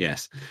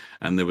 Yes,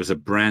 and there was a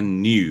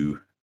brand new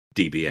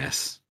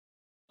DBS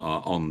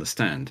on the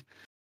stand,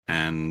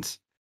 and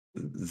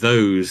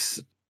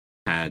those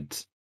had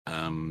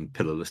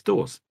pillarless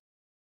doors,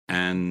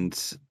 and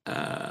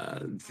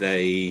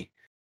they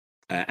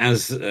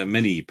as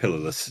many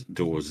pillarless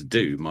doors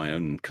do, my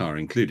own car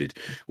included,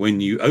 when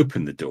you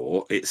open the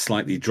door it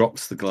slightly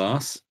drops the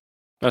glass.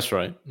 That's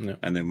right. Yeah.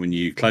 And then when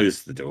you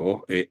close the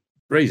door it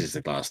raises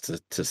the glass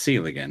to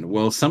seal again.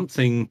 Well,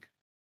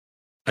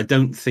 I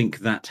don't think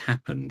that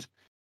happened,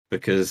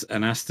 because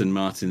an Aston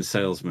Martin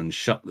salesman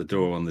shut the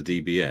door on the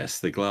DBS,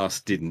 the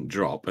glass didn't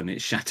drop, and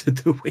it shattered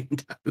the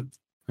window.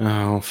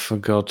 Oh, for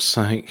God's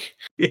sake.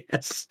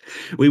 Yes.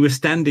 We were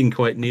standing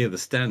quite near the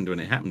stand when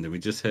it happened, and we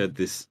just heard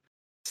this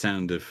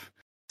sound of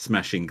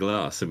smashing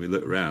glass, and we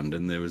looked around,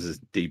 and there was a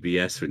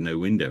DBS with no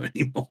window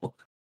anymore.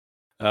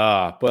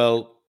 Ah,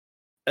 well,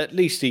 at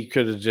least he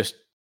could have just,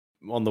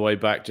 on the way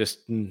back, just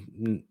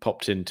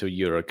popped into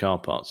Euro car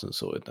parts and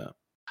sorted that.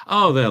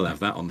 Oh, they'll have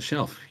that on the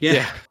shelf.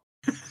 Yeah.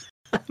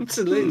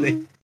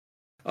 Absolutely.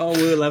 Oh,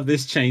 we'll have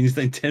this changed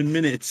in 10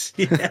 minutes.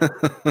 Yeah.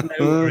 No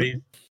worries.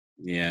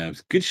 Yeah, it was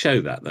a good show,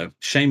 that, though.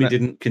 Shame it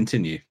didn't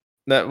continue.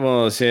 That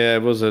was,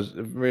 it was a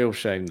real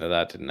shame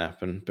that didn't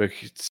happen.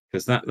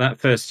 Because that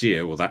first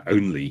year, or that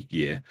only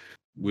year,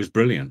 was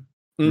brilliant.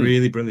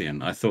 Really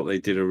brilliant. I thought they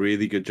did a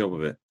really good job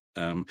of it.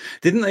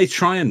 Didn't they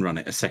try and run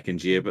it a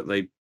second year, but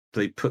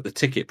they put the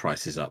ticket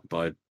prices up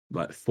by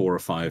like 4 or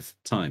 5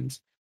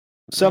 times.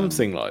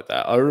 Something like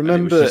that. I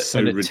remember it was just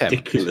so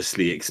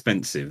ridiculously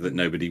expensive that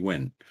nobody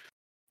went.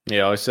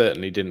 Yeah, I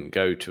certainly didn't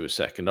go to a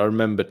second. I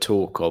remember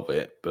talk of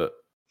it, but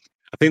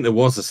I think there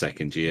was a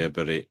second year,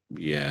 but I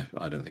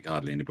don't think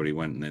hardly anybody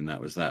went, and then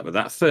that was that. But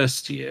that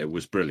first year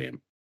was brilliant.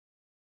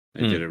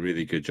 They did a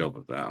really good job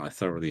of that. I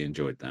thoroughly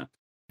enjoyed that.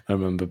 I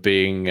remember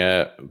being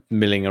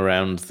milling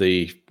around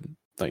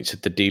like you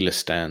said, the dealer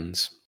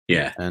stands.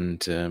 Yeah.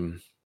 And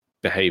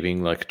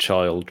behaving like a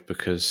child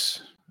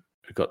because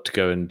I got to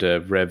go and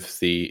rev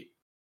the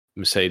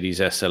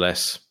Mercedes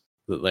SLS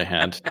that they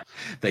had.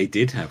 They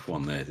did have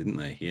one there, didn't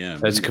they? Yeah.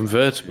 It's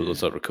convertible,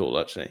 as I recall,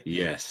 actually.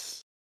 Yes.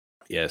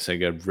 Yeah, so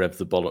go rev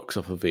the bollocks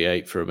off a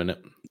V8 for a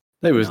minute.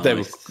 They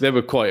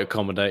were quite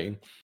accommodating.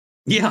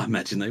 Yeah, I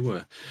imagine they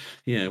were.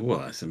 Yeah,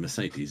 well, it's a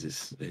Mercedes.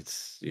 It's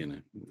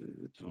I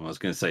was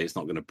going to say it's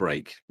not going to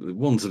break. The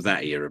ones of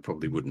that era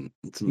probably wouldn't.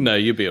 No,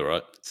 you'd be all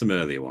right. Some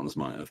earlier ones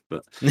might have,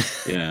 but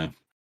yeah,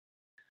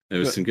 there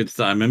was some good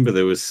stuff. I remember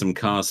there was some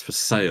cars for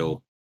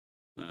sale,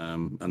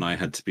 and I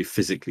had to be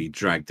physically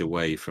dragged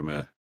away from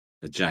a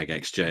Jag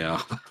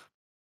XJR.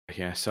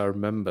 Yes, I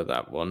remember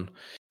that one.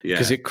 Yeah,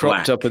 because it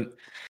cropped up and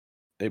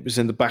it was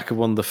in the back of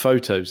one of the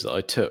photos that I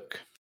took.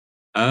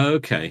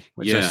 Okay,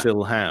 which I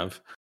still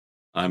have.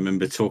 I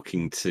remember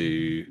talking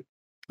to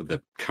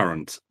the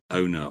current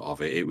owner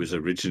of it. It was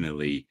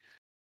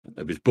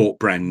bought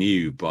brand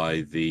new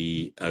by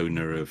the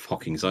owner of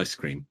Hocking's Ice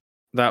Cream.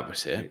 That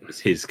was it. It was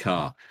his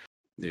car.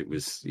 It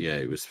was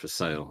for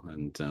sale,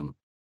 and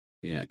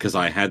because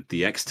I had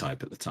the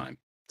X-Type at the time,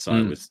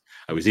 so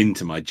I was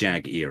into my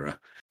Jag era,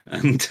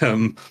 and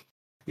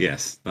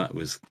yes, that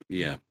was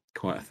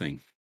quite a thing.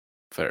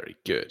 Very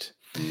good.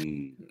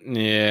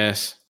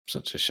 Yes,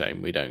 such a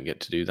shame we don't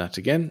get to do that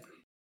again.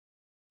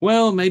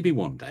 Well, maybe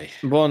one day.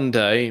 One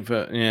day,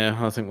 but yeah,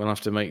 I think we'll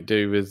have to make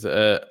do with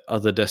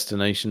other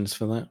destinations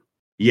for that.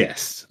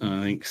 Yes,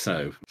 I think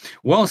so.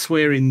 Whilst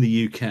we're in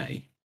the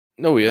UK,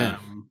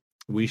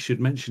 we should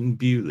mention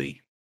Beaulieu.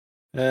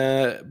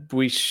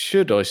 We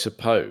should, I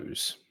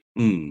suppose.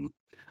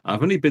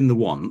 I've only been there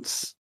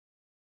once.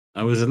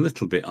 I was a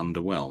little bit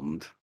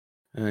underwhelmed.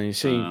 You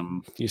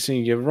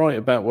see, you're right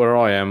about where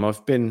I am. I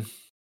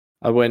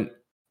went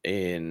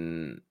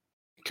in,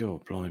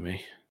 God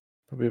blimey,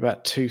 probably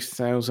about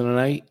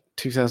 2008,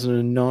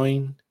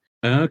 2009.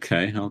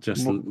 Okay,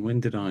 when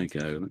did I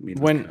go? Let me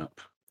look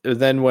up.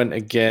 Then went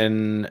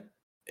again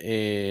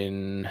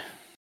in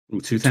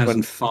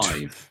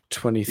 2005.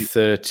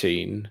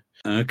 2013.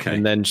 Okay.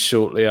 And then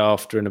shortly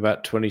after in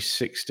about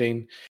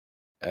 2016.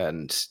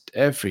 And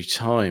every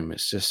time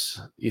it's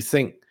just, you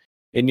think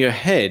in your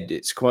head,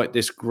 it's quite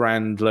this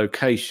grand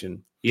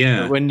location.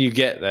 Yeah. But when you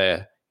get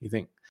there, you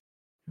think,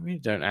 they really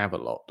don't have a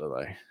lot, do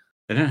they?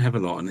 They don't have a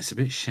lot, and it's a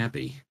bit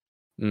shabby.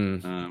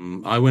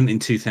 I went in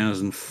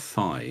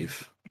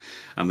 2005,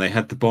 and they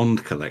had the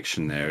Bond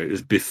collection there. It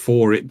was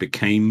before it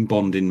became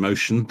Bond in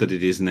Motion that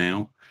it is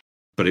now,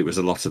 but it was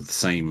a lot of the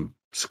same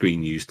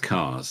screen-used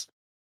cars.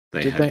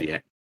 They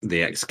had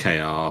the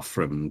XKR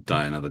from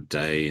Die Another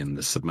Day and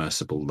the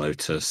submersible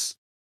Lotus.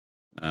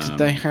 Did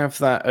they have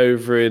that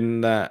over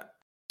in that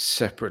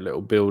separate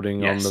little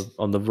building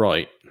on the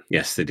right?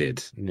 Yes, they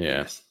did. Yeah,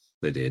 yes,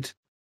 they did.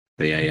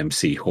 The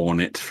AMC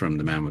Hornet from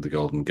The Man with the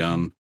Golden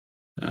Gun.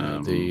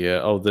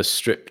 The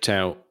stripped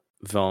out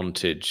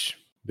Vantage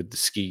with the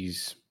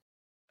skis.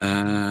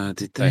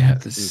 Did they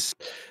have this?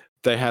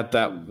 They had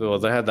that. Well,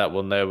 they had that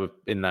one. They were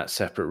in that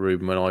separate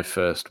room when I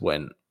first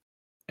went.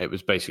 It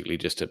was basically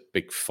just a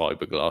big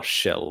fiberglass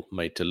shell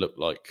made to look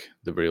like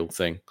the real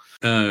thing.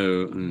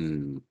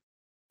 Oh,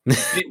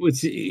 it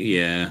was.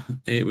 Yeah,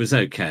 it was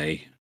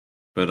okay,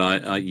 but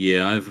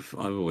I've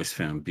always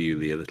found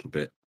Beaulieu a little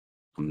bit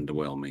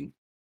underwhelming.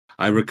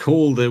 I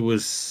recall there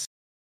was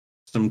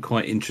some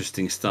quite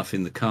interesting stuff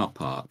in the car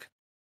park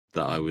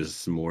that I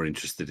was more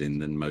interested in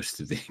than most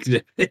of the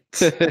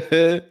exhibits.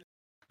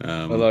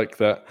 I like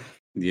that.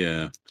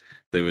 Yeah,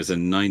 there was a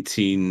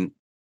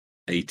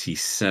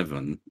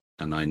 1987,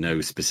 and I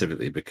know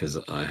specifically because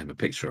I have a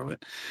picture of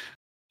it,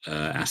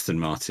 Aston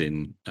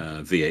Martin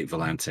V8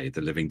 Volante,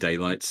 the Living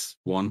Daylights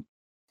one.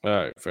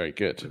 Oh, very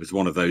good. It was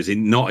one of those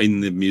not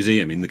in the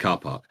museum, in the car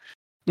park.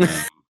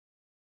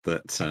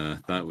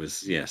 That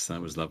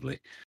was lovely.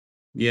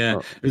 Yeah,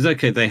 It was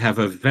okay. They have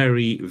a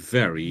very,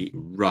 very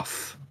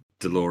rough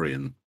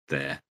DeLorean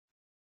there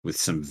with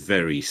some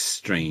very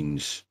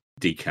strange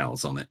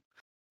decals on it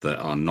that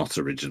are not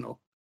original.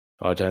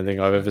 I don't think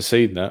I've ever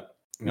seen that.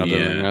 I don't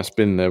think that's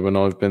been there when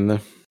I've been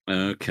there.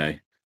 Okay.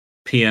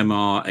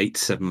 PMR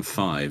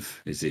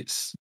 875 is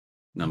its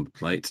number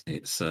plate.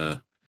 It's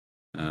a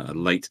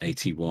late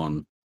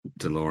 81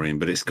 DeLorean,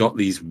 but it's got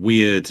these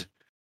weird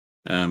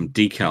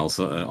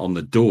decals on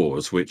the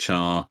doors, which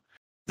are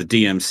the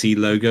DMC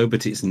logo,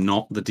 but it's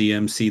not the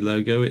DMC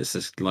logo. It's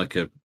just like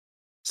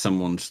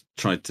someone's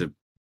tried to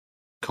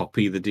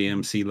copy the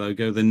DMC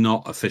logo. They're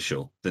not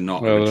official. They're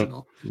not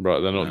original.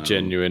 Right, they're not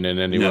genuine in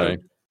any way.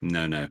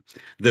 No.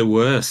 There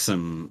were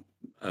some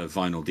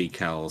vinyl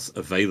decals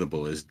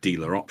available as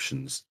dealer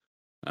options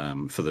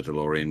for the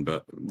DeLorean,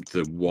 but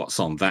what's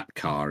on that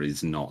car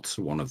is not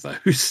one of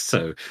those.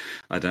 So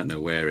I don't know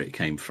where it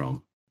came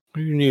from.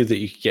 Who knew that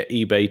you could get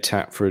eBay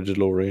tap for a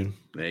DeLorean?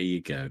 There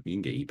you go. You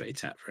can get eBay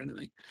tap for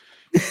anything.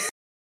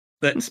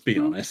 Let's be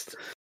honest.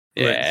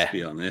 Yeah. Let's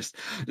be honest.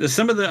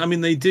 Some of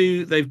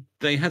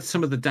they had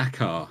some of the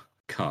Dakar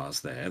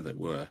cars there that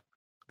were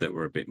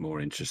a bit more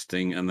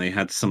interesting, and they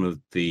had some of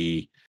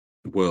the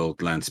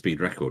world land speed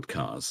record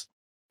cars.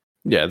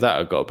 Yeah, that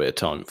I got a bit of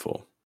time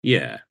for.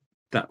 Yeah,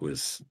 that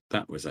was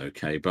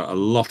okay, but a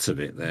lot of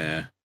it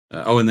there.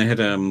 And they had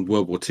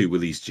World War II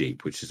Willys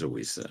Jeep, which is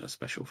always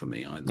special for me.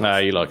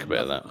 You like a bit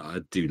of that.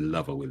 I do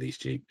love a Willys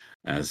Jeep,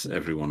 as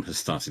everyone has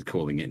started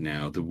calling it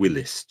now, the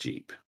Willis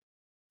Jeep.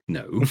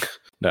 No.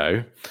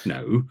 No.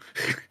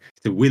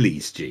 It's a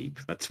Willys Jeep.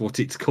 That's what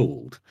it's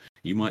called.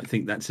 You might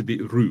think that's a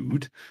bit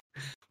rude,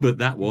 but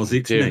that was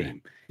its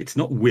name. It's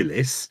not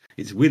Willis,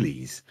 it's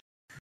Willys.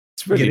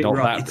 It's really not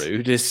that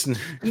rude, isn't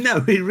it? No,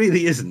 it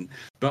really isn't.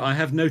 But I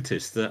have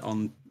noticed that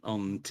on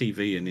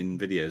TV and in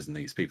videos and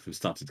things, people have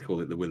started to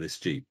call it the Willis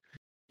Jeep.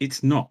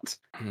 It's not.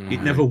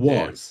 It never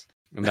was.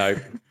 No.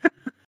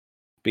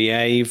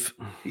 Behave.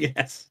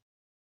 Yes.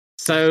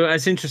 So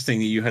it's interesting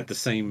that you had the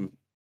same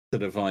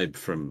sort of vibe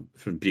from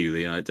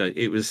Bewley.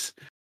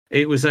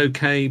 It was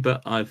okay,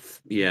 but a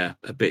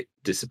bit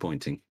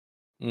disappointing.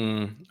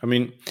 I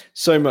mean,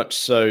 so much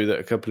so that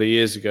a couple of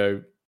years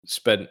ago,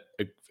 spent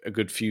a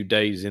good few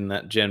days in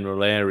that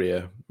general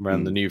area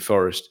around the New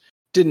Forest.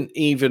 Didn't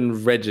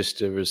even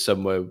register as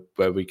somewhere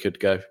where we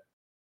could go.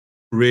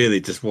 Really,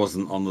 just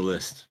wasn't on the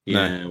list.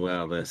 Yeah, no.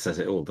 Well, that says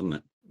it all, doesn't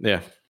it? Yeah.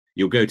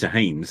 You'll go to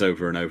Haynes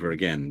over and over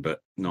again,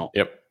 but not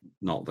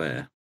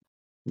there.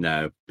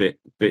 No, bit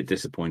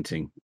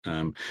disappointing.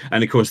 And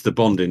of course, the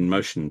Bond in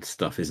Motion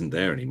stuff isn't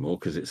there anymore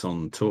because it's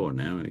on tour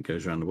now and it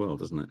goes around the world,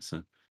 doesn't it?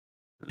 So.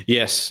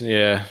 Yes,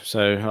 yeah.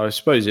 So I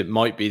suppose it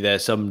might be there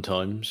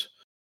sometimes.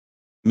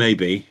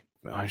 Maybe.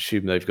 I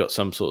assume they've got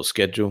some sort of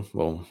schedule.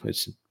 Well,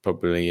 it's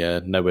probably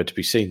nowhere to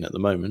be seen at the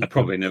moment.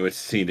 Probably nowhere to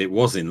see. It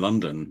was in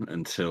London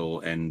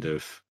until end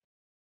of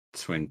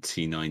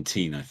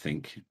 2019, I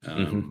think.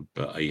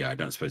 But I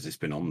don't suppose it's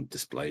been on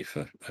display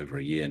for over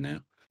a year now.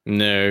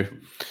 No,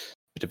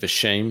 bit of a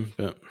shame,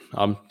 but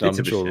I'm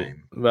sure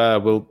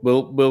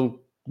we'll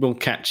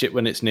catch it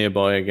when it's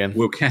nearby again.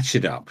 We'll catch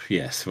it up,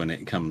 yes, when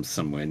it comes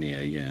somewhere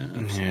near. Yeah,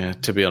 absolutely. Yeah.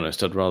 To be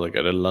honest, I'd rather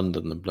go to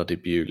London than bloody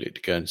Bewley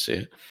to go and see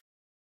it.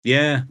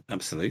 Yeah,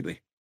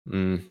 absolutely.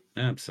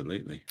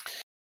 Absolutely.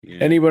 Yeah.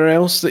 Anywhere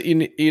else that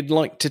you'd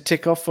like to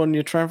tick off on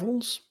your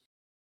travels?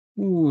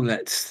 Ooh,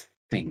 let's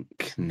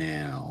think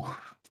now.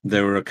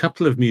 There are a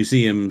couple of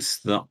museums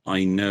that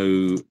I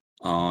know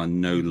are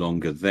no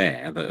longer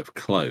there that have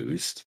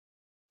closed.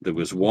 There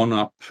was one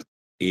up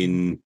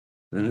in,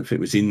 I don't know if it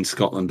was in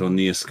Scotland or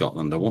near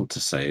Scotland. I want to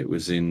say it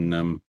was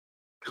in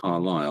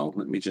Carlisle.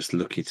 Let me just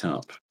look it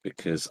up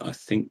because I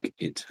think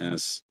it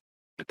has,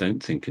 I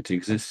don't think it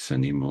exists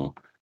anymore.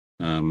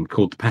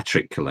 Called the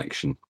Patrick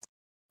Collection.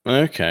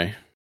 Okay.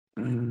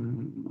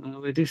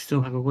 They do still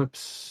have a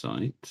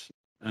website,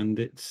 and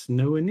it's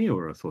nowhere near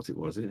where I thought it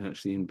was. It's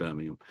actually in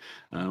Birmingham.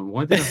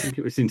 Why did I think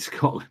it was in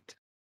Scotland?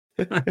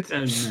 I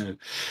don't know.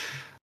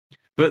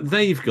 But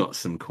they've got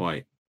some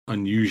quite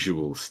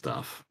unusual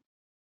stuff.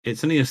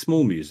 It's only a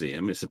small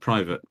museum. It's a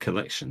private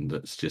collection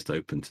that's just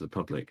open to the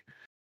public.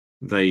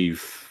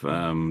 They've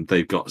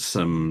got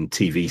some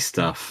TV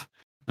stuff.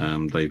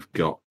 They've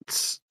got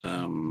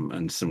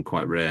and some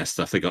quite rare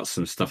stuff. They got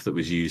some stuff that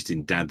was used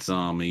in Dad's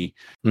Army.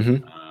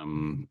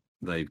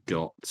 They've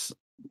got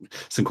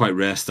some quite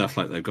rare stuff,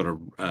 like they've got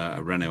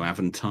a Renault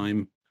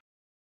Aventime.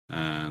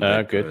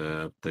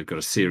 Good. They've got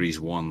a Series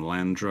 1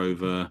 Land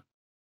Rover.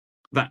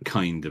 That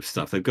kind of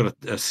stuff. They've got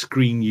a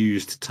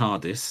screen-used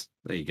TARDIS.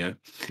 There you go.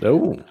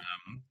 Oh,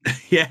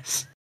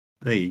 yes.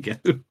 There you go.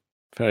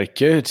 Very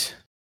good.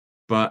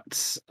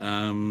 But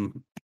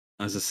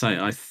as I say,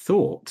 I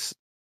thought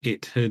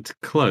it had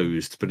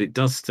closed, but it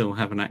does still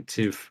have an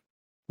active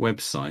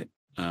website.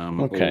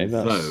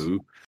 Although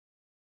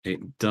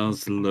it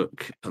does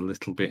look a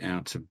little bit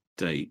out of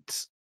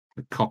date.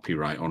 the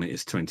copyright on it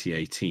is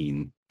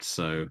 2018.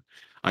 So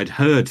I'd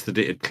heard that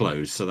it had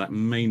closed, so that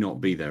may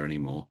not be there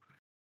anymore.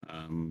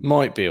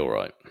 Might be all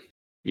right.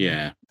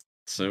 Yeah.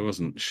 So I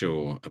wasn't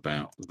sure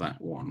about that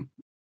one.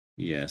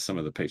 Yeah, some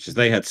of the pictures.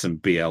 They had some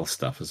BL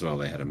stuff as well.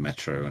 They had a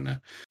Metro and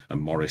a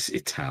Morris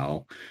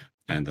Ital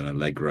and an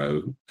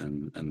Allegro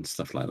and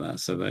stuff like that.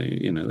 So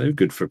they were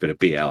good for a bit of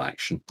BL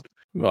action.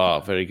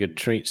 Oh, very good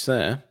treats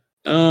there.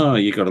 Oh,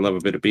 you got to love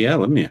a bit of BL,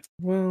 haven't you?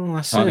 Well,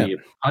 that's part it.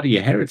 Part of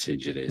your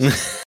heritage, it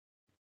is.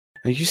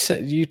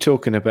 You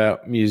talking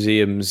about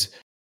museums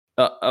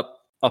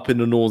up in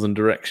the northern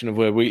direction of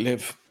where we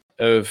live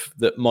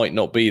that might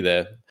not be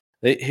there.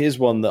 Here's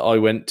one that I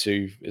went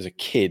to as a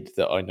kid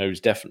that I know is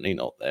definitely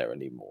not there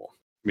anymore.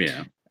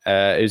 Yeah,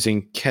 it was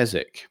in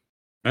Keswick,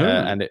 oh.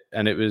 and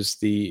it was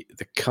the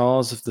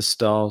Cars of the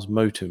Stars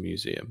Motor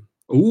Museum.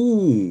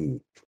 Ooh,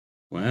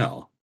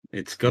 well,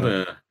 it's got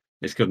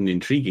an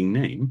intriguing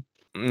name.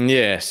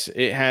 Yes,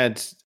 it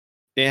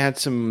had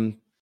some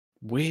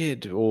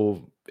weird or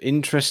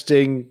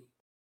interesting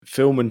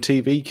film and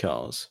TV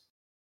cars.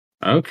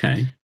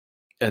 Okay.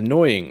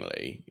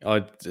 Annoyingly,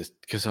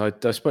 because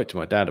I spoke to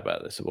my dad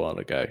about this a while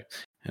ago,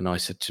 and I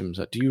said to him,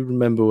 "Do you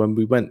remember when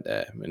we went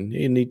there?" And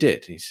he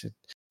did. He said,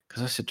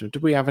 because I said to him,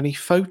 "Did we have any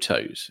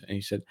photos?" And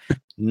he said,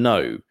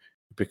 "No,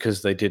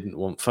 because they didn't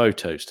want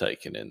photos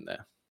taken in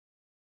there."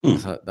 I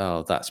was like,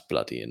 "Oh, that's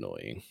bloody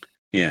annoying."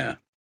 Yeah,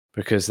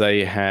 because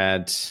they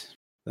had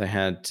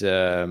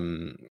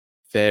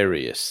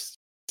various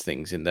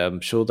things in there.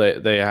 I'm sure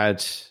they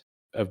had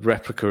a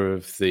replica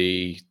of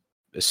the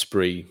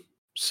Esprit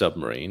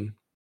submarine.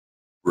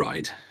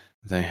 Right.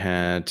 They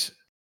had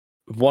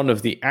one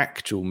of the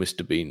actual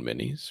Mr. Bean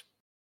minis.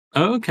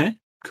 Oh, okay.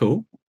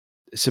 Cool.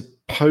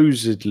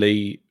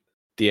 Supposedly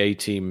the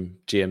A-Team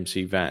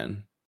GMC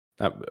van,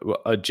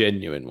 a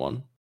genuine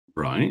one.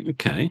 Right.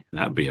 Okay.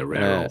 That'd be a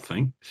rare old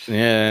thing.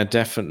 Yeah,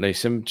 definitely.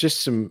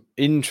 Some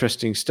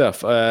interesting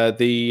stuff.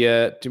 Do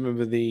you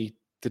remember the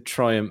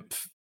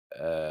Triumph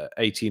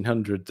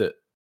 1800 that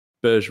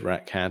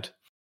Bergerac had?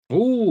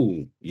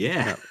 Oh,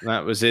 yeah.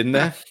 That was in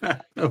there.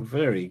 Oh,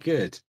 very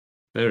good.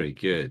 Very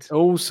good.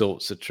 All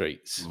sorts of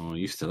treats. Oh, I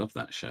used to love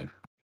that show.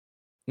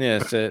 Yeah,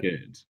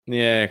 good.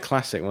 Yeah,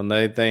 classic one.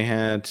 They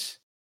had.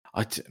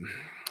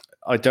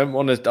 I don't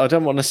want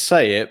to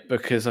say it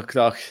because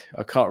I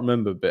can't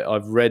remember, but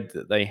I've read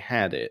that they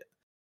had it.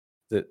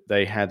 That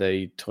they had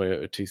a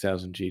Toyota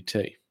 2000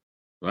 GT.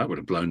 Well, that would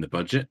have blown the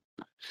budget.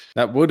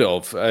 That would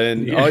have,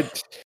 and yeah.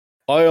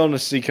 I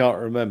honestly can't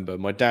remember.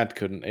 My dad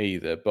couldn't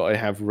either, but I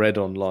have read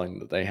online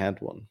that they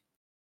had one.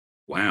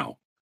 Wow.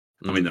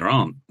 I mean, there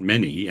aren't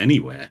many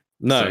anywhere.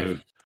 No. So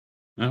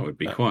that would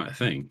be quite a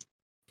thing.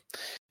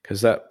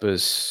 Because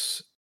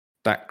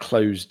that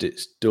closed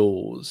its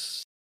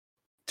doors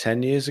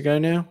 10 years ago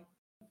now.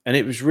 And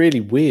it was really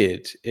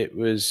weird. It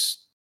was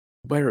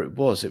where it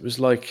was. It was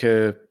like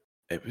a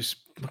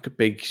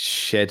big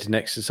shed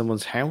next to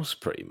someone's house,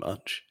 pretty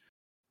much.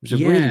 It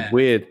was a really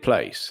weird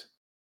place.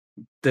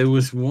 There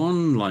was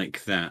one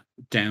like that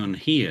down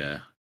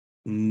here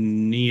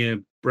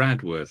near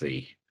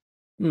Bradworthy.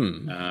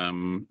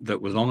 That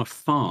was on a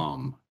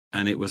farm,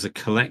 and it was a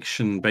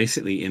collection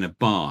basically in a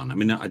barn. I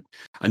mean,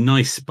 a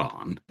nice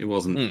barn. It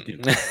wasn't.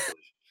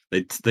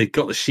 They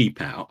got the sheep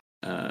out.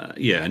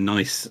 A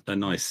nice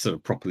sort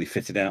of properly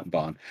fitted out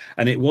barn,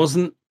 and it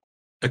wasn't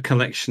a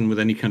collection with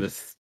any kind of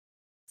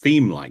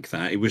theme like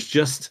that. It was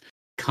just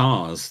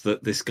cars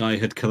that this guy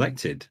had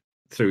collected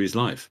through his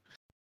life.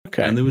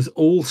 Okay, and there was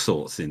all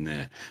sorts in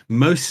there,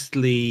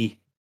 mostly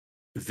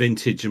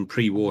vintage and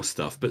pre-war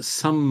stuff, but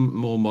some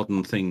more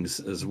modern things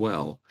as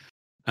well.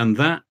 And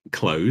that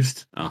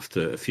closed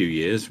after a few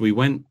years. I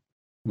went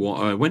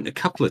a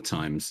couple of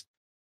times,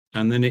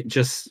 and then it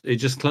just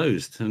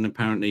closed. And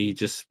apparently, he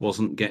just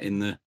wasn't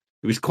getting it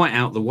was quite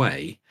out the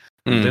way.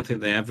 I don't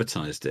think they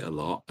advertised it a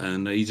lot,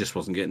 and he just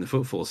wasn't getting the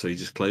footfall, so he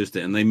just closed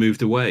it, and they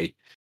moved away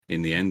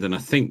in the end. And I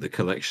think the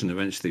collection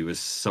eventually was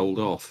sold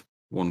off,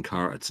 one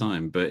car at a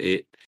time. But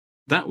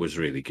that was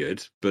really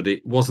good, but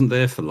it wasn't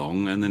there for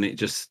long, and then it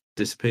just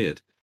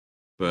disappeared.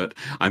 But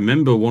I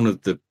remember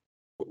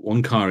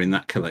one car in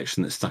that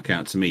collection that stuck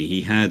out to me.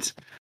 He had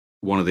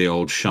one of the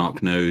old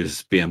sharp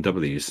nose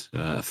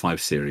BMWs,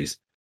 5 Series.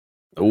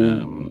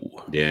 Oh,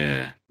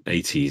 yeah,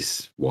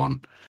 80s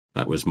one.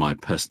 That was my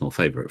personal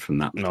favorite from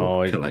that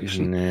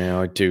collection. Yeah,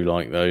 I do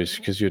like those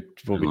because you're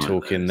probably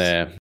talking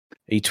there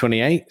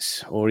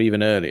E28s or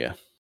even earlier.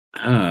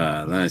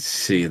 Let's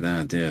see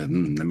that. Let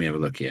me have a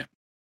look here.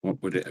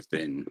 What would it have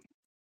been?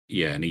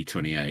 Yeah, an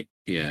E28.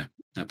 Yeah,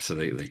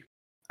 absolutely.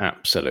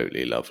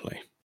 Absolutely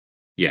lovely.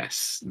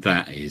 Yes,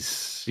 that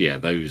is. Yeah,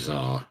 those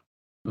are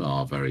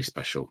very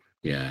special.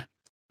 Yeah,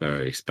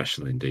 very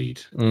special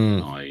indeed.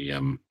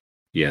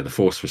 The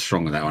force was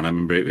strong on that one. I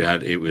remember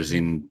it was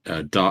in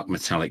dark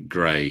metallic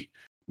grey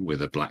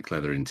with a black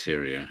leather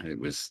interior.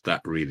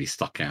 That really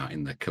stuck out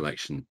in the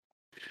collection.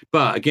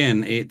 But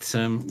again, it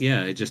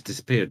just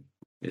disappeared.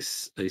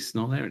 It's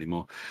not there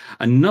anymore.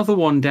 Another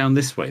one down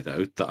this way,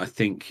 though, that I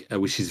think,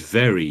 which is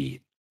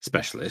very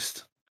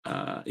specialist,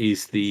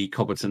 is the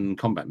Cobberton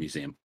Combat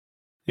Museum.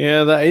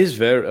 Yeah, that is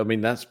very. I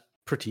mean, that's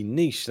pretty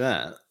niche,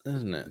 that,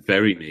 isn't it?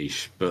 Very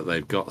niche, but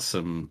they've got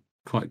some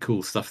quite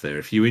cool stuff there.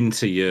 If you're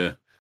into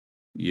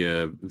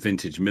your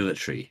vintage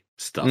military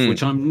stuff,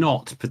 which I'm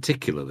not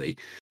particularly,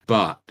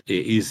 but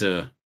it is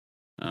an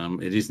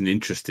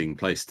interesting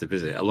place to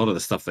visit. A lot of the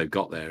stuff they've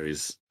got there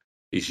is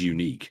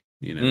unique.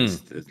 You know,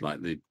 it's like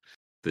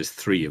there's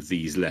 3 of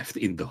these left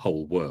in the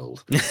whole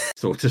world,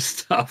 sort of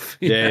stuff.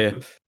 Yeah.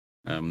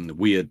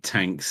 Weird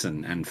tanks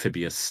and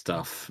amphibious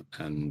stuff,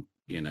 and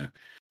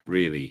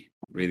really,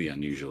 really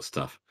unusual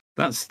stuff.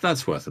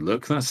 That's worth a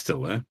look. That's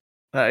still there.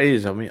 That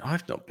is. I mean,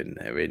 I've not been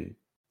there in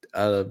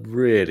a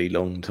really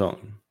long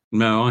time.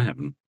 No, I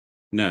haven't.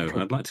 No,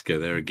 I'd like to go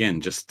there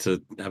again just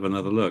to have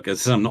another look.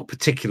 As I say, I'm not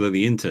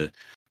particularly into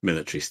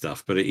military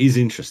stuff, but it is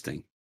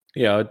interesting.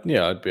 Yeah,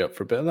 I'd be up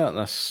for a bit of that.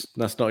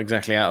 That's not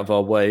exactly out of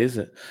our way, is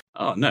it?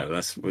 Oh no,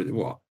 that's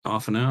what,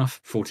 half an hour,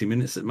 40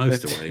 minutes at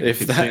most away.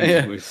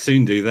 We'll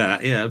soon do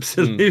that. Yeah,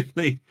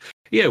 absolutely.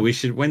 Yeah, we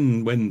should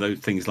when those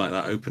things like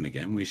that open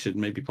again, we should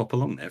maybe pop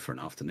along there for an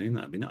afternoon.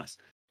 That'd be nice.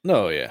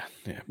 No, yeah.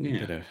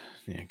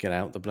 Get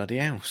out the bloody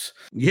house.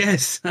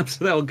 Yes,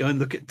 absolutely. I'll go and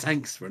look at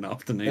tanks for an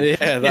afternoon.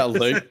 Yeah, that'll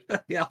do.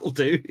 Yeah, I'll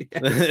do.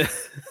 Yeah.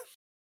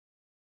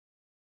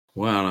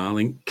 Well, I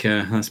think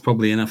that's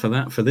probably enough of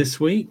that for this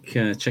week.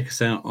 Check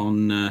us out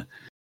on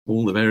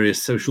all the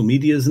various social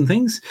medias and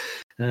things.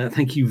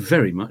 Thank you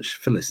very much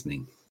for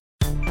listening.